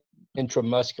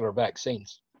intramuscular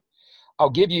vaccines. I'll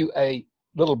give you a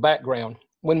little background.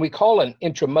 When we call an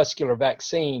intramuscular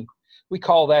vaccine, we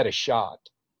call that a shot.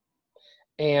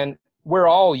 And we're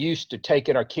all used to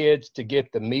taking our kids to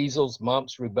get the measles,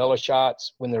 mumps, rubella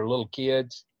shots when they're little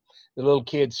kids. The little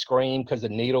kids scream because the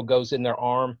needle goes in their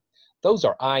arm. Those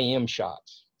are IM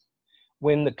shots.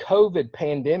 When the COVID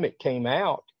pandemic came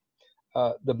out,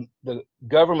 the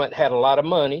government had a lot of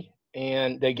money,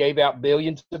 and they gave out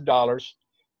billions of dollars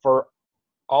for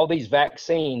all these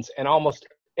vaccines, and almost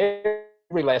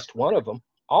every last one of them,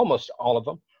 almost all of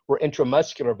them, were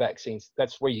intramuscular vaccines.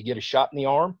 That's where you get a shot in the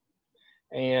arm,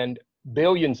 and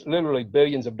billions, literally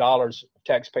billions of dollars of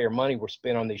taxpayer money were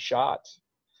spent on these shots.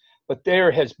 But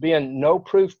there has been no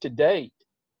proof to date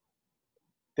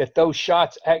that those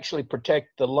shots actually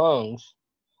protect the lungs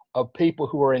of people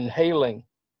who are inhaling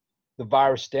the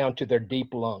virus down to their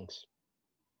deep lungs.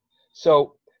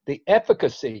 So the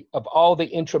efficacy of all the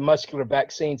intramuscular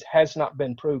vaccines has not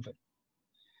been proven.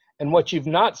 And what you've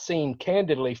not seen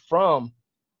candidly from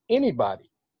anybody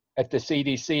at the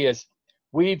CDC is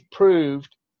we've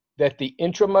proved that the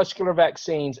intramuscular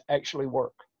vaccines actually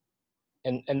work.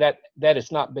 And that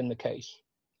has not been the case.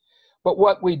 But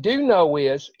what we do know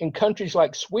is in countries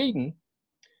like Sweden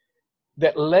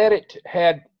that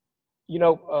had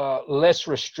less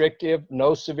restrictive,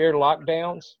 no severe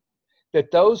lockdowns,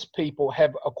 that those people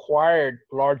have acquired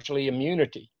largely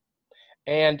immunity.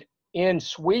 And in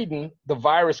Sweden, the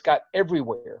virus got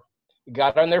everywhere. It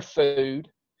got on their food,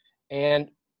 and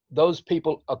those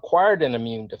people acquired an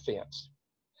immune defense.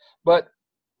 But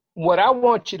what I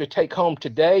want you to take home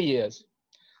today is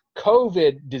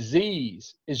COVID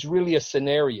disease is really a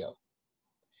scenario.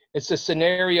 It's a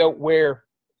scenario where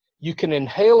you can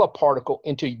inhale a particle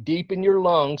into deep in your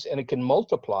lungs and it can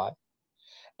multiply.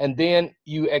 And then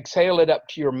you exhale it up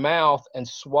to your mouth and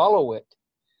swallow it.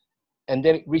 And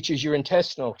then it reaches your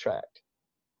intestinal tract.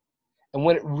 And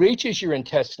when it reaches your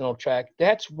intestinal tract,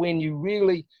 that's when you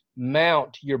really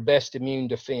mount your best immune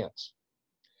defense.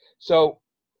 So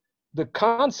the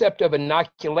concept of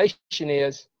inoculation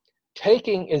is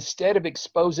taking, instead of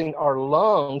exposing our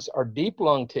lungs, our deep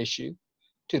lung tissue,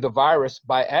 to the virus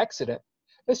by accident,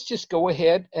 let's just go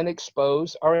ahead and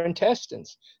expose our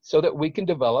intestines so that we can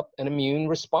develop an immune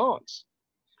response.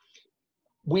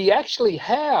 We actually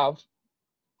have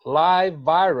live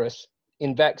virus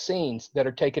in vaccines that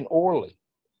are taken orally.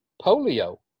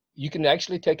 Polio, you can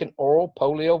actually take an oral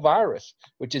polio virus,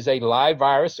 which is a live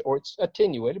virus, or it's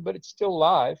attenuated, but it's still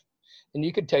live, and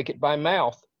you can take it by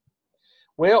mouth.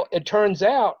 Well, it turns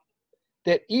out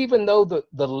that even though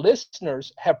the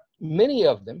listeners have, many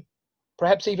of them,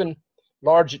 perhaps even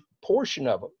large portion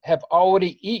of them, have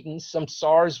already eaten some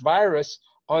SARS virus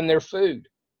on their food.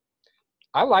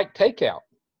 I like takeout.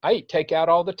 I eat takeout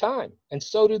all the time, and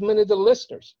so do many of the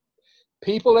listeners.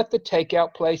 People at the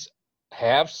takeout place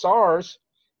have SARS.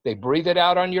 They breathe it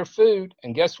out on your food,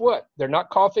 and guess what? They're not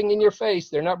coughing in your face.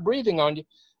 They're not breathing on you,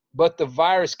 but the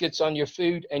virus gets on your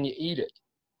food and you eat it.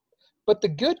 But the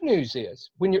good news is,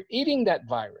 when you're eating that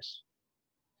virus,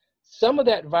 some of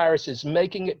that virus is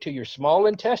making it to your small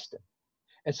intestine.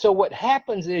 And so what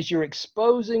happens is you're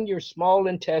exposing your small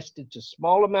intestine to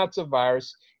small amounts of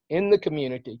virus in the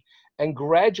community, and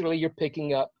gradually you're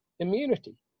picking up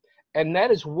immunity. And that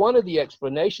is one of the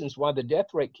explanations why the death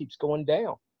rate keeps going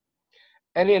down.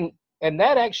 And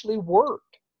that actually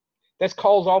worked. That's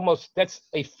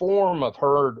a form of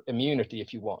herd immunity,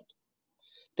 if you want.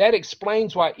 That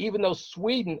explains why, even though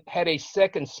Sweden had a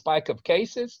second spike of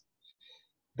cases,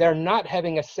 they're not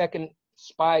having a second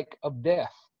spike of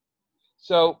death.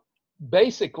 So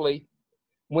basically,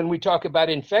 when we talk about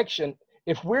infection,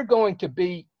 if we're going to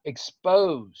be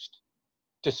exposed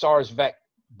to SARS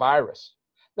virus,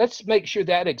 let's make sure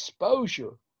that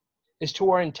exposure is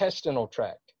to our intestinal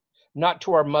tract, not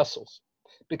to our muscles.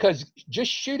 Because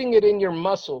just shooting it in your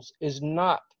muscles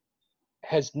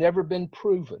has never been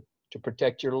proven to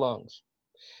protect your lungs.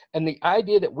 And the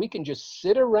idea that we can just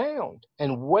sit around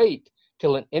and wait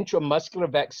till an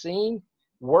intramuscular vaccine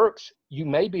works, you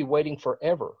may be waiting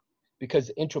forever,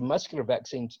 because intramuscular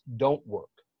vaccines don't work.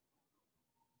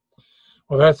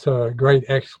 Well, that's a great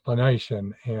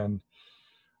explanation. And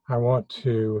I want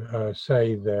to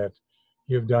say that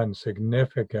you've done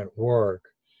significant work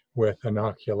with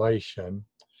inoculation,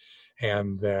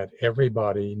 and that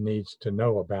everybody needs to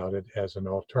know about it as an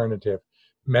alternative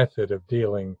method of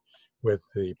dealing with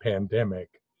the pandemic.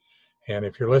 And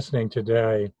if you're listening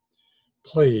today,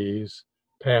 please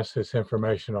pass this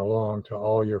information along to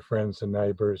all your friends and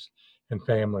neighbors and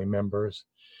family members,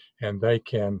 and they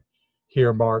can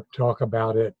hear Mark talk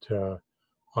about it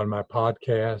on my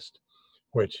podcast,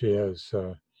 which is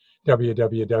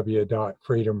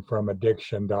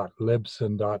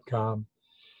www.freedomfromaddiction.libsyn.com.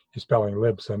 You're spelling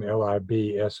Libsyn,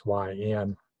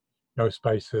 Libsyn, no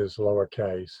spaces,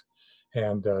 lowercase.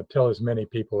 And tell as many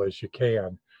people as you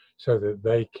can so that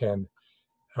they can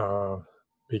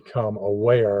become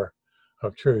aware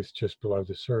of truth just below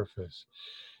the surface.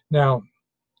 Now,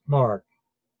 Mark,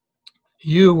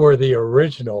 you were the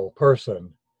original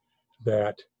person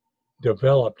that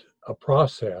developed a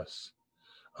process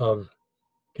of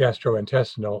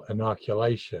gastrointestinal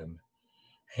inoculation,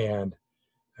 and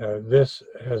this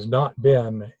has not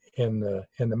been in the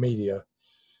media.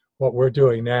 What we're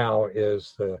doing now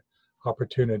is the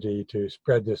opportunity to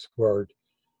spread this word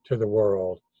to the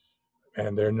world,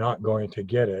 and they're not going to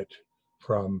get it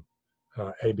from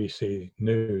ABC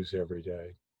News every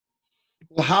day.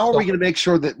 Well, how are we going to make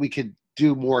sure that we can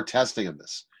do more testing of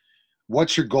this?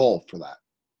 What's your goal for that?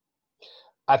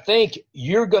 I think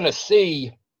you're going to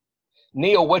see,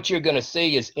 Neil, what you're going to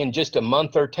see is in just a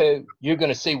month or two, you're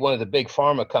going to see one of the big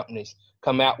pharma companies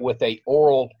come out with a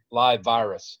oral live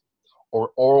virus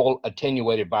or oral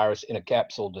attenuated virus in a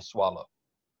capsule to swallow.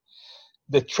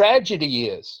 The tragedy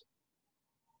is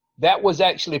that was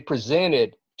actually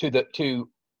presented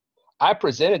I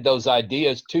presented those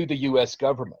ideas to the U.S.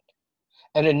 government.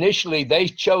 And initially they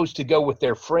chose to go with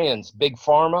their friends, Big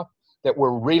Pharma, that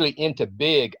were really into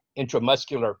big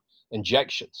intramuscular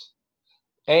injections.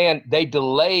 And they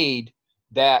delayed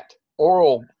that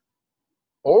oral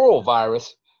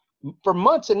virus for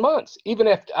months and months, even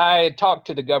if I had talked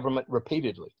to the government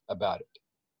repeatedly about it.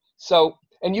 So,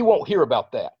 and you won't hear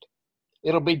about that.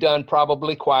 It'll be done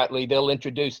probably quietly. They'll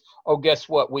introduce, oh, guess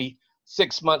what?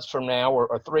 6 months from now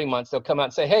or 3 months, they'll come out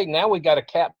and say, hey, now we got a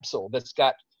capsule that's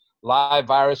got live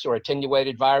virus or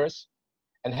attenuated virus.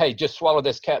 And hey, just swallow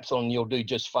this capsule and you'll do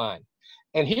just fine.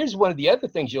 And here's one of the other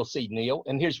things you'll see, Neil,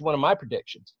 and here's one of my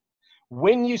predictions.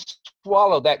 When you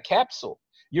swallow that capsule,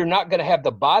 you're not going to have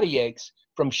the body aches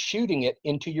from shooting it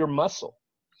into your muscle.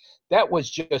 That was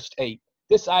just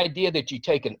this idea that you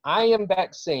take an IM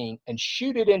vaccine and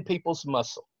shoot it in people's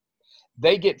muscle.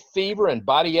 They get fever and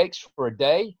body aches for a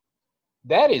day.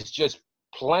 That is just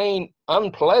plain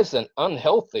unpleasant,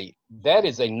 unhealthy. That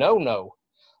is a no-no.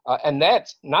 And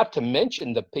that's not to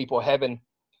mention the people having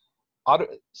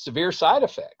severe side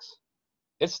effects.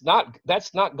 That's not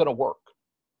going to work.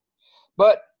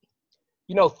 But,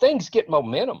 things get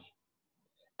momentum.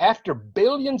 After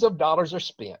billions of dollars are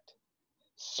spent,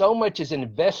 so much is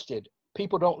invested,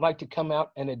 people don't like to come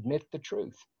out and admit the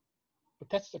truth. But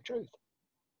that's the truth.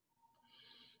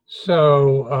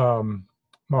 So,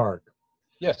 Mark.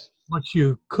 Yes. What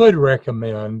you could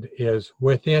recommend is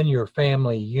within your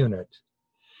family unit,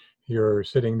 you're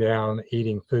sitting down,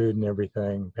 eating food and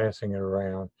everything, passing it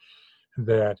around,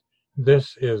 that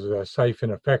this is a safe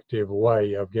and effective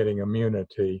way of getting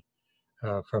immunity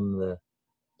from the...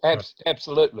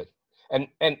 Absolutely.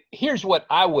 And here's what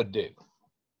I would do.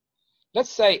 Let's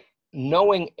say,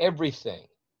 knowing everything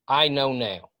I know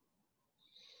now,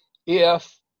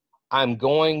 if I'm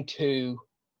going to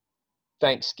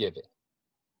Thanksgiving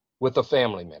with a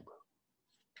family member,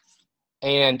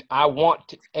 and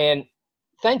and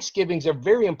Thanksgivings are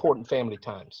very important family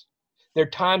times. They're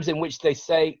times in which they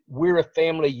say we're a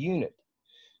family unit.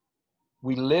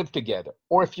 We live together.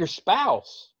 Or if your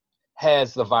spouse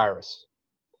has the virus,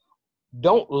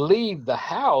 don't leave the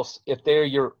house if they're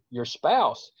your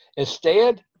spouse.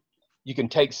 Instead, you can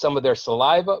take some of their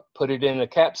saliva, put it in a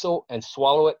capsule, and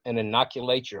swallow it and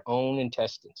inoculate your own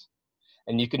intestines.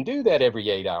 And you can do that every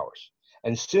 8 hours.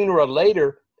 And sooner or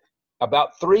later,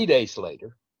 about 3 days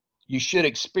later, you should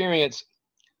experience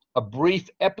a brief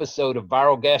episode of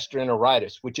viral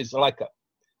gastroenteritis, which is like a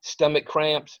stomach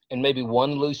cramps and maybe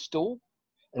one loose stool.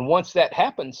 And once that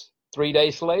happens, 3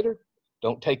 days later,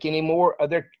 don't take any more of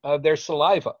their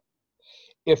saliva.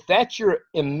 If that's your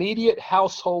immediate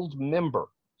household member,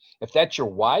 if that's your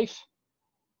wife,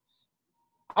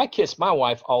 I kiss my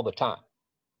wife all the time.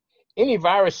 Any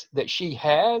virus that she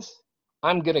has,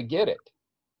 I'm going to get it.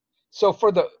 So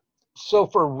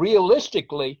for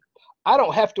realistically, I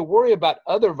don't have to worry about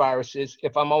other viruses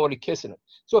if I'm already kissing it.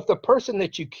 So if the person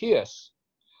that you kiss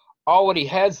already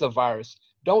has the virus,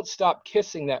 don't stop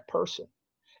kissing that person.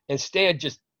 Instead,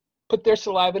 just put their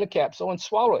saliva in a capsule and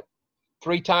swallow it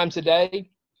 3 times a day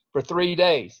for 3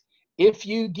 days. If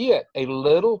you get a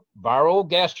little viral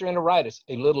gastroenteritis,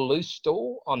 a little loose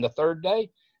stool on the 3rd day,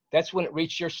 that's when it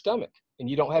reaches your stomach and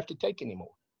you don't have to take any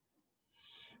more.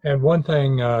 And one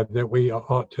thing that we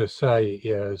ought to say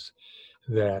is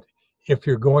that if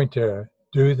you're going to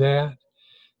do that,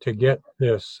 to get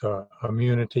this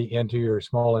immunity into your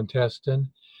small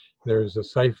intestine, there's a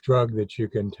safe drug that you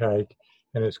can take,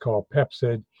 and it's called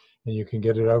Pepcid. and you can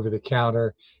get it over the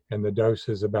counter, and the dose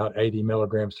is about 80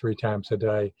 milligrams 3 times a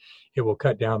day. It will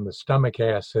cut down the stomach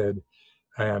acid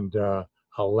and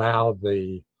allow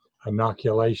the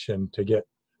inoculation to get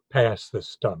past the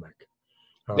stomach.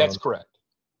 That's correct.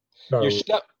 So,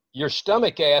 your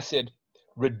stomach acid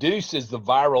reduces the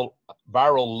viral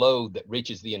load that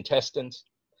reaches the intestines,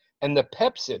 and the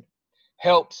Pepcid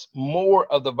helps more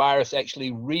of the virus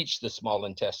actually reach the small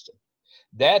intestine.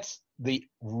 That's the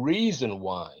reason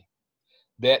why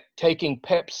that taking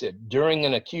Pepcid during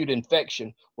an acute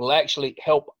infection will actually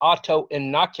help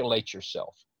auto-inoculate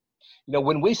yourself. You know,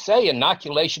 when we say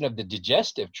inoculation of the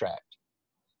digestive tract,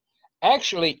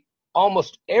 actually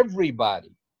almost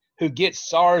everybody who gets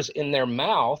SARS in their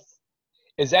mouth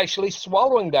is actually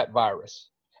swallowing that virus,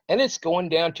 and it's going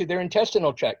down to their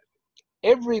intestinal tract.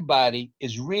 Everybody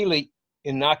is really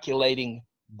inoculating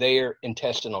their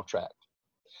intestinal tract.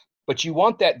 But you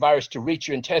want that virus to reach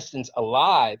your intestines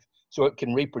alive so it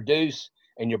can reproduce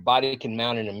and your body can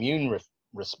mount an immune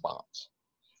response.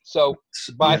 So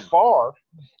by far,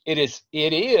 it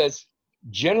is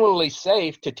generally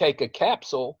safe to take a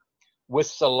capsule with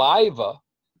saliva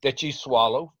that you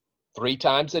swallow 3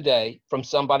 times a day from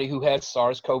somebody who has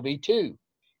SARS-CoV-2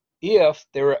 if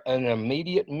they're an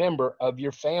immediate member of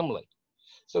your family.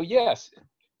 So yes,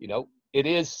 you know, it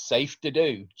is safe to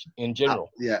do in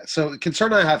general. Yeah. So the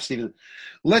concern I have, Stephen,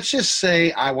 let's just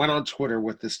say I went on Twitter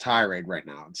with this tirade right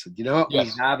now and said, you know what,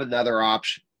 Yes. we have another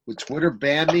option. Would Twitter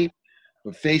ban me?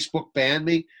 Would Facebook ban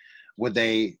me? Would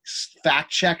they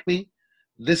fact check me?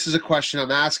 This is a question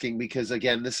I'm asking because,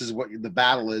 again, this is what the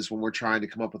battle is when we're trying to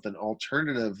come up with an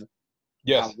alternative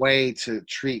way to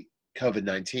treat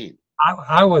COVID-19.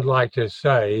 I would like to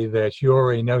say that you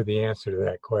already know the answer to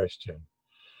that question.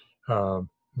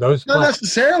 Not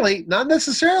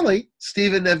necessarily.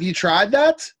 Stephen, have you tried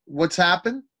that? What's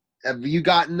happened? Have you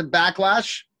gotten the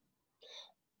backlash?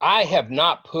 I have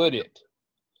not put it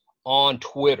on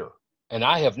Twitter, and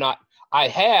I have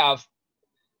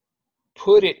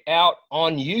put it out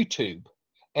on YouTube.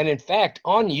 And in fact,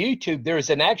 on YouTube, there is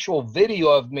an actual video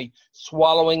of me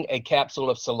swallowing a capsule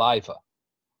of saliva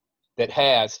that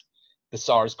has the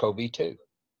SARS-CoV-2.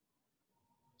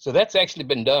 So that's actually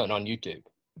been done on YouTube,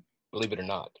 believe it or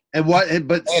not.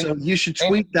 So you should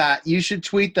tweet that. You should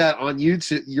tweet that on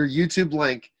YouTube, your YouTube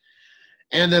link,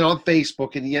 and then on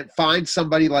Facebook, and yet find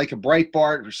somebody like a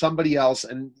Breitbart or somebody else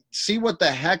and see what the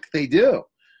heck they do.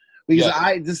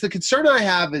 Because the concern I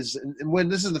have is, and when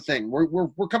this is the thing, we're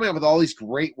coming up with all these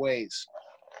great ways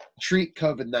to treat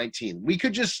COVID-19. We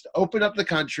could just open up the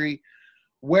country,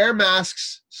 wear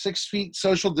masks, 6 feet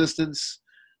social distance,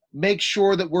 make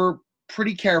sure that we're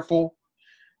pretty careful,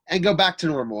 and go back to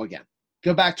normal again.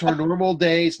 Go back to our normal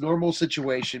days, normal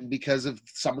situation because of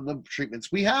some of the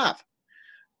treatments we have.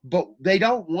 But they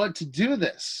don't want to do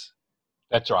this.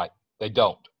 That's right. They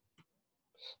don't.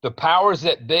 The powers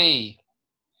that be,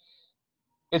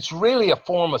 it's really a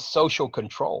form of social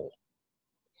control.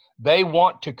 They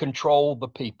want to control the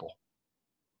people.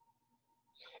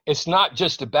 It's not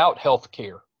just about health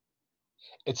care.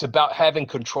 It's about having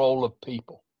control of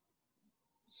people.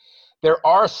 There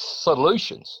are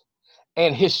solutions.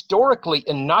 And historically,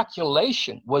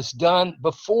 inoculation was done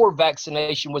before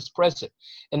vaccination was present.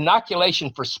 Inoculation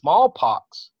for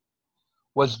smallpox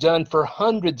was done for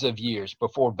hundreds of years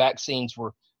before vaccines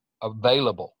were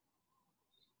available.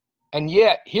 And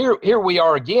yet, here we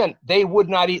are again. They would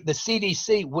not. The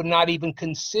CDC would not even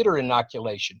consider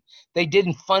inoculation. They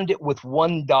didn't fund it with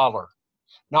 $1.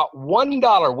 Not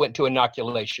 $1 went to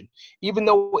inoculation, even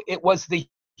though it was the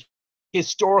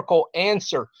historical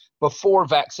answer before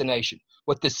vaccination.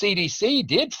 What the CDC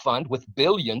did fund with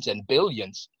billions and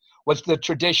billions was the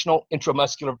traditional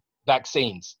intramuscular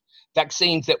vaccines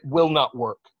that will not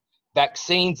work,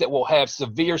 vaccines that will have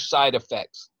severe side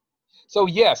effects. So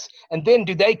yes, and then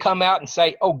do they come out and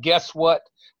say, oh, guess what?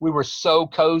 We were so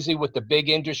cozy with the big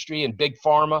industry and big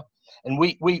pharma, and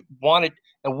we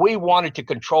wanted to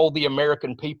control the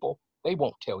American people. They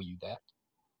won't tell you that.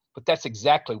 But that's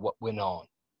exactly what went on.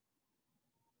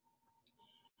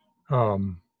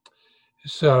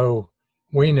 So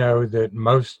we know that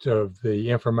most of the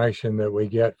information that we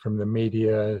get from the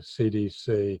media,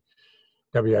 CDC,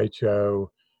 WHO,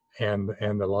 and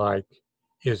the like,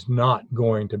 is not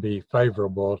going to be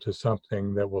favorable to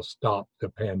something that will stop the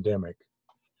pandemic.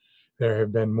 There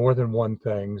have been more than one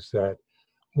things that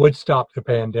would stop the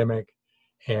pandemic,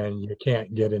 and you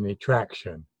can't get any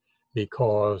traction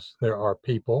because there are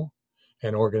people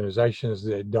and organizations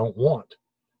that don't want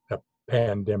the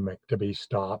pandemic to be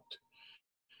stopped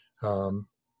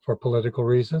for political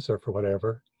reasons or for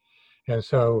whatever. And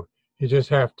so you just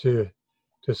have to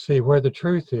see where the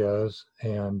truth is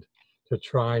and to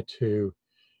try to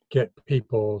get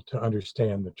people to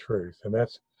understand the truth. And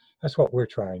that's what we're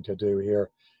trying to do here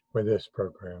with this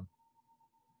program.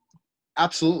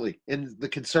 Absolutely. And the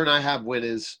concern I have, Winn,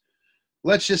 is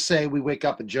let's just say we wake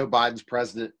up and Joe Biden's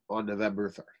president on November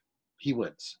 3rd. He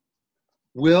wins.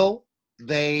 Will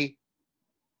they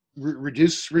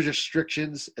reduce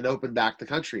restrictions and open back the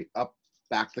country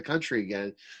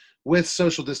again with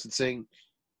social distancing,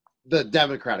 the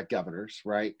Democratic governors,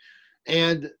 right?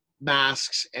 And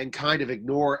masks, and kind of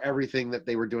ignore everything that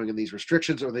they were doing in these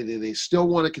restrictions, or they still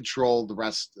want to control the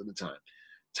rest of the time?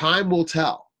 Time will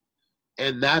tell.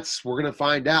 And we're going to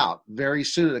find out very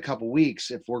soon, in a couple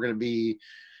weeks, if we're going to be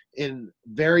in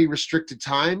very restricted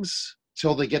times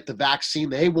till they get the vaccine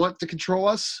they want to control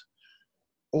us,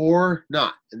 or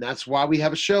not. And that's why we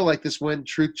have a show like this, When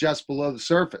Truth Just Below the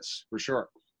Surface, for sure.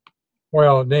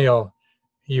 Well, Neil,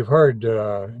 you've heard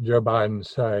Joe Biden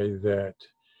say that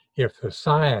if the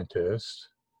scientists,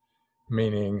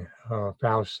 meaning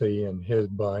Fauci and his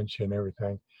bunch and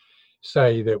everything,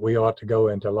 say that we ought to go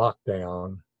into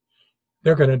lockdown,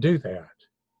 they're going to do that.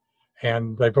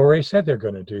 And they've already said they're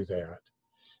going to do that.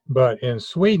 But in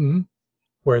Sweden,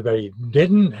 where they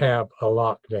didn't have a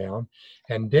lockdown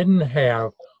and didn't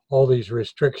have all these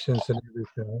restrictions and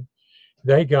everything,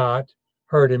 they got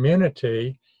herd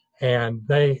immunity, and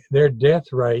their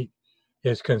death rate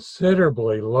is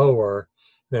considerably lower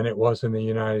than it was in the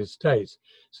United States.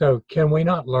 So can we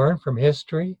not learn from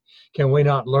history? Can we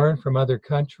not learn from other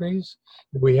countries?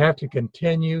 We have to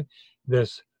continue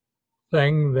this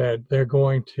thing that they're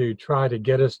going to try to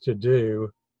get us to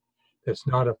do that's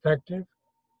not effective?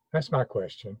 That's my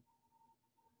question.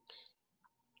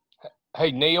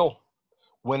 Hey, Neil,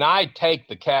 when I take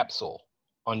the capsule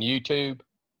on YouTube,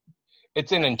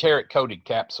 it's an enteric-coated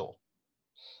capsule.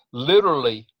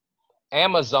 Literally,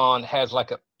 Amazon has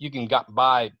you can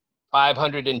buy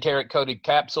 500 enteric-coated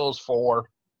capsules for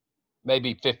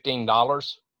maybe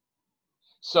 $15.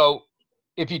 So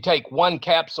if you take one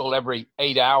capsule every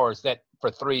 8 hours, that for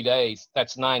 3 days,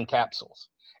 that's 9 capsules.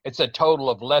 It's a total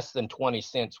of less than 20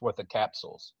 cents worth of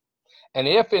capsules. And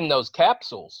if in those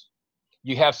capsules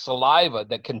you have saliva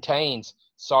that contains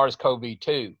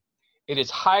SARS-CoV-2, it is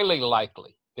highly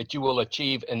likely that you will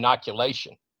achieve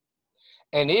inoculation.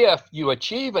 And if you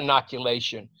achieve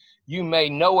inoculation, you may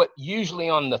know it usually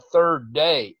on the 3rd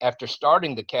day after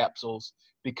starting the capsules,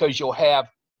 because you'll have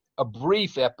a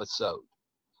brief episode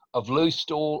of loose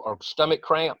stool or stomach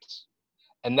cramps,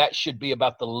 and that should be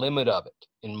about the limit of it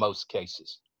in most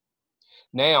cases.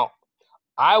 Now,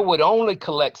 I would only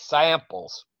collect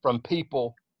samples from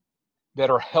people that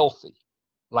are healthy,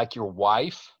 like your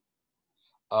wife.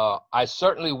 I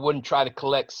certainly wouldn't try to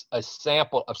collect a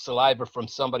sample of saliva from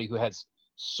somebody who has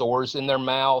sores in their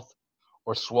mouth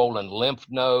or swollen lymph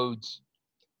nodes.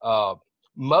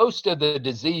 Most of the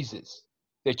diseases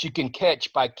that you can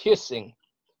catch by kissing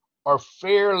are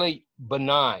fairly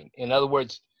benign. In other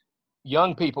words,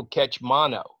 young people catch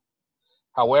mono.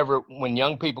 However, when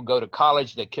young people go to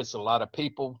college, they kiss a lot of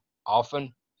people.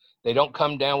 Often, they don't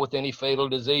come down with any fatal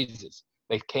diseases.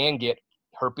 They can get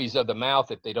herpes of the mouth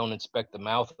if they don't inspect the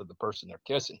mouth of the person they're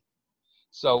kissing.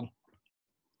 So,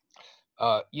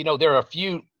 there are a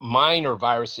few minor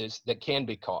viruses that can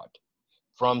be caught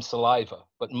from saliva,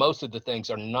 but most of the things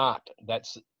are not that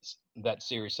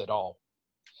serious at all.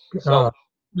 So,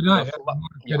 could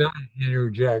I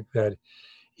interject that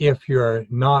if you're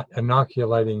not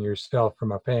inoculating yourself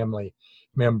from a family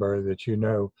member that you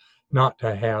know not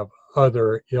to have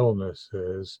other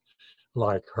illnesses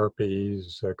like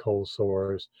herpes, cold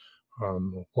sores,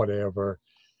 whatever,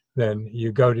 then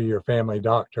you go to your family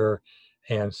doctor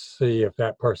and see if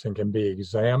that person can be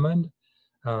examined,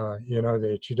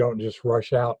 that you don't just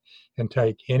rush out and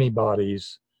take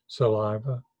anybody's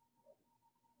saliva.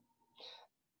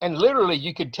 And literally,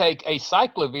 you could take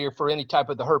acyclovir for any type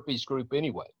of the herpes group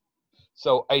anyway.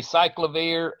 So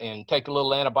acyclovir, and take a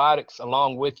little antibiotics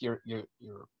along with your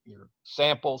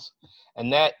samples.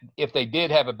 And that, if they did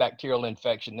have a bacterial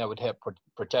infection, that would help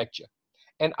protect you.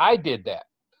 And I did that.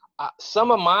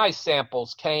 Some of my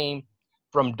samples came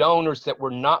from donors that were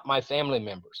not my family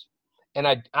members. And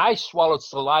I swallowed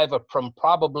saliva from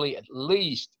probably at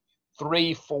least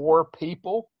 3-4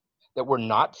 people that were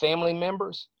not family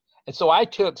members. And so I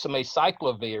took some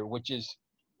acyclovir, which is,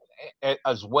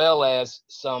 as well as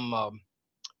some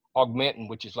augmentin,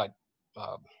 which is like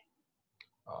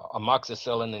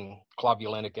amoxicillin and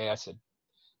clavulanic acid.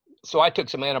 So I took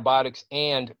some antibiotics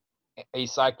and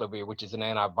acyclovir, which is an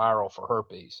antiviral for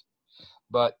herpes.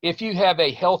 But if you have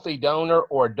a healthy donor,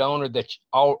 or a donor that's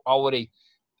already,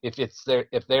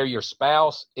 if they're your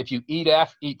spouse, if you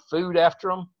eat food after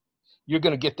them, you're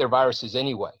going to get their viruses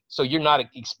anyway. So you're not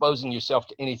exposing yourself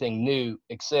to anything new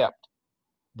except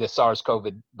the SARS-CoV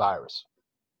virus.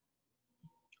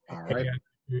 All right.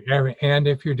 And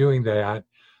if you're doing that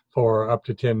for up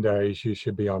to 10 days, you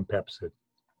should be on Pepcid.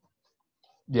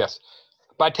 Yes.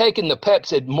 By taking the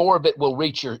Pepcid, more of it will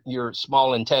reach your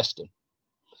small intestine.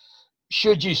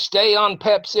 Should you stay on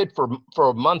Pepcid for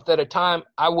a month at a time?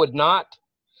 I would not.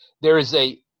 There is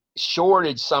a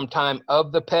shortage sometime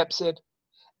of the Pepcid,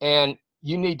 and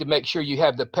you need to make sure you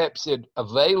have the Pepcid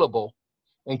available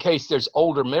in case there's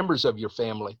older members of your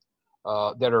family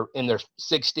that are in their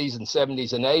 60s and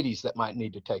 70s and 80s that might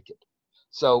need to take it.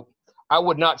 So I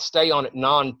would not stay on it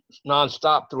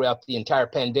nonstop throughout the entire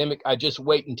pandemic. I just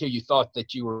wait until you thought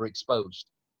that you were exposed.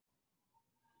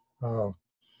 Well,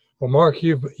 Mark,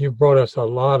 you've brought us a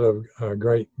lot of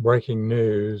great breaking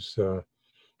news,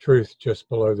 truth just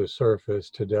below the surface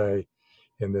today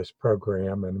in this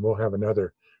program, and we'll have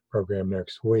another program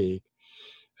next week.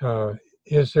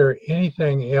 Is there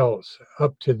anything else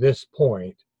up to this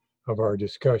point of our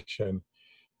discussion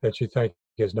that you think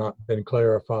has not been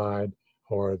clarified,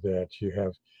 or that you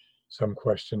have some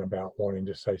question about wanting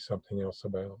to say something else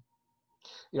about?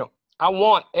 I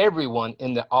want everyone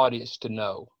in the audience to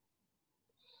know,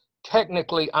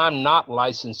 technically, I'm not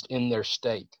licensed in their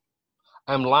state.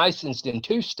 I'm licensed in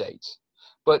 2 states,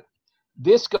 but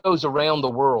this goes around the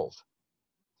world.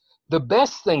 The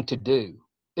best thing to do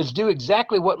is do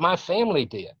exactly what my family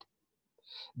did.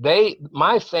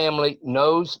 My family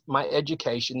knows my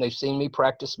education. They've seen me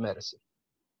practice medicine.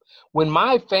 When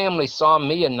my family saw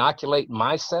me inoculate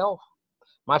myself,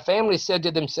 my family said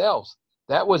to themselves,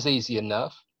 that was easy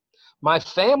enough. My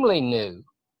family knew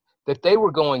that they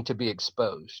were going to be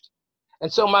exposed.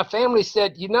 And so my family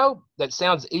said, that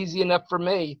sounds easy enough for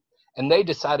me. And they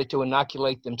decided to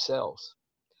inoculate themselves.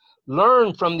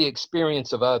 Learn from the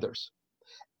experience of others.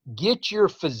 Get your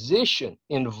physician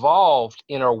involved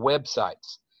in our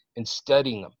websites and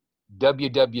studying them.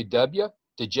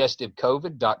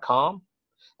 www.digestivecovid.com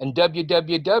and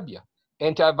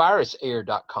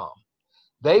www.antivirusair.com.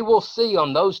 They will see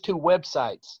on those 2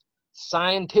 websites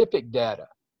scientific data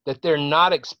that they're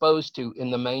not exposed to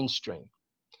in the mainstream.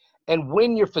 And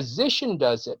when your physician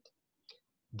does it,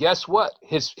 guess what?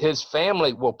 His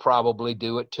family will probably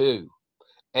do it too.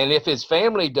 And if his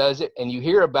family does it and you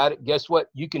hear about it, guess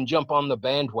what? You can jump on the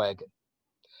bandwagon.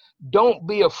 Don't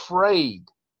be afraid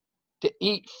to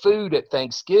eat food at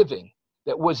Thanksgiving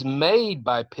that was made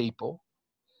by people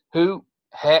who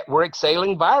were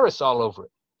exhaling virus all over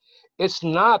it. It's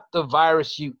not the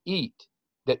virus you eat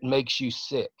that makes you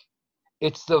sick.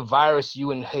 It's the virus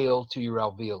you inhale to your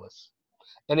alveolus.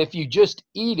 And if you just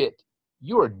eat it,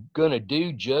 you are going to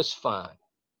do just fine.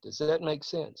 Does that make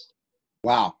sense?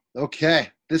 Wow.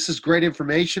 Okay. This is great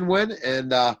information, Winn,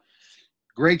 and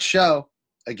great show.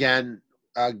 Again,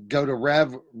 go to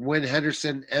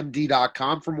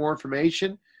WinnHendersonMD.com for more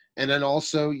information. And then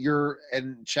also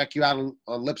check you out on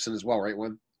Libsyn as well, right,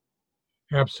 Winn?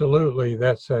 Absolutely.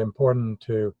 That's important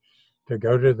to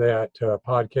go to that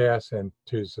podcast and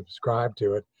to subscribe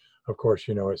to it. Of course,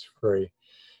 it's free.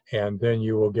 And then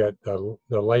you will get the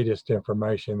latest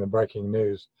information, the breaking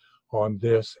news on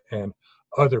this and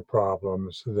other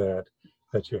problems that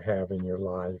you have in your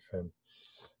life. And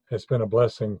it's been a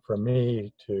blessing for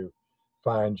me to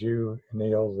find you,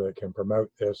 Neil, that can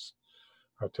promote this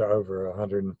to over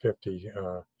 150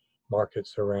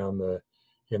 markets around the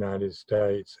United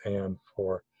States, and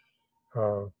for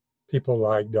people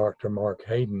like Dr. Mark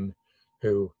Haden,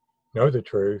 who know the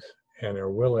truth and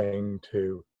are willing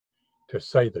to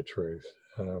say the truth.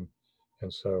 And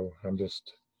so I'm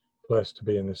just blessed to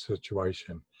be in this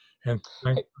situation. And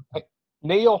hey,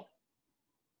 Neil?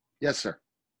 Yes, sir.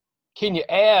 Can you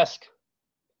ask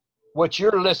what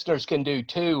your listeners can do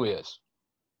too is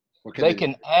they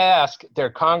can ask their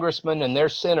congressman and their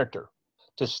senator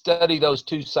to study those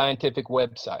 2 scientific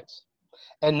websites.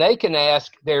 And they can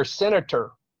ask their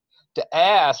senator to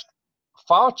ask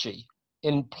Fauci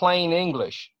in plain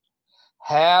English,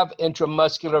 have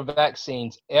intramuscular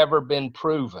vaccines ever been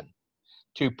proven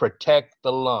to protect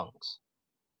the lungs?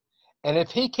 And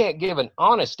if he can't give an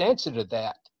honest answer to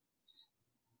that,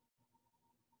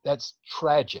 that's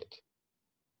tragic.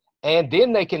 And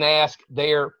then they can ask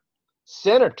their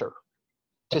senator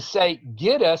to say,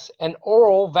 get us an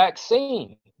oral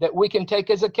vaccine that we can take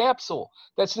as a capsule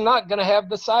that's not going to have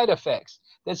the side effects,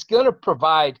 that's going to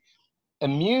provide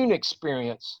immune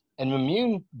experience and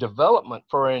immune development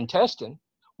for our intestine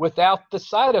without the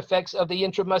side effects of the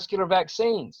intramuscular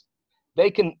vaccines.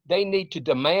 They need to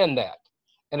demand that.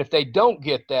 And if they don't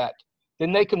get that,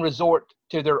 then they can resort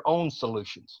to their own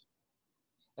solutions.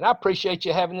 And I appreciate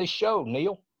you having this show,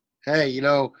 Neil. Hey,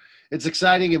 it's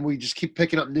exciting, and we just keep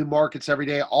picking up new markets every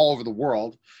day all over the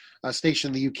world. A station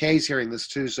in the UK is hearing this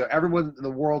too. So everyone in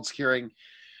the world's hearing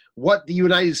what the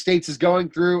United States is going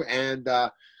through, and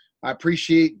I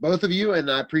appreciate both of you,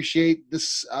 and I appreciate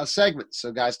this segment.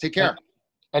 So, guys, take care.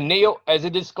 And Neil, as a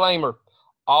disclaimer,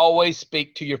 always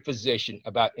speak to your physician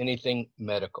about anything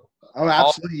medical. Oh,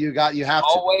 absolutely. You have to.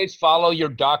 Always follow your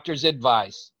doctor's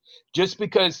advice. Just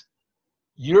because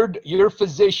your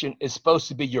physician is supposed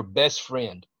to be your best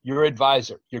friend, your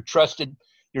advisor, your trusted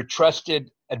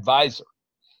advisor.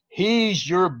 He's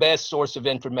your best source of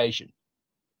information.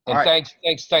 And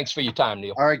thanks for your time,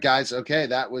 Neil. All right, guys. Okay,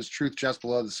 that was Truth Just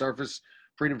Below the Surface,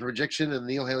 Freedom from Addiction, and the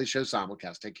Neil Haley Show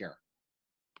simulcast. Take care.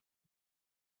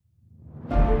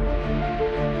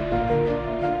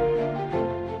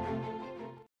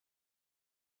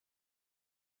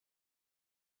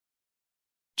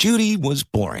 Judy was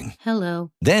boring. Hello.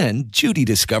 Then Judy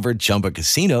discovered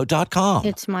ChumbaCasino.com.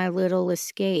 It's my little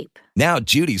escape. Now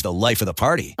Judy's the life of the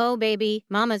party. Oh, baby,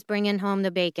 mama's bringing home the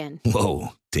bacon. Whoa,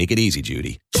 take it easy,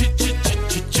 Judy.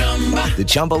 The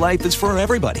Chumba life is for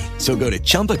everybody. So go to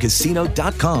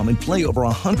ChumbaCasino.com and play over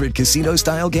 100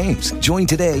 casino-style games. Join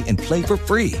today and play for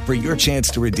free for your chance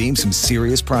to redeem some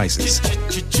serious prizes.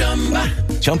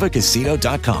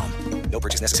 ChumbaCasino.com. No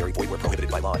purchase necessary. Void where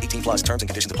prohibited by law. 18+ terms and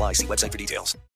conditions apply. See website for details.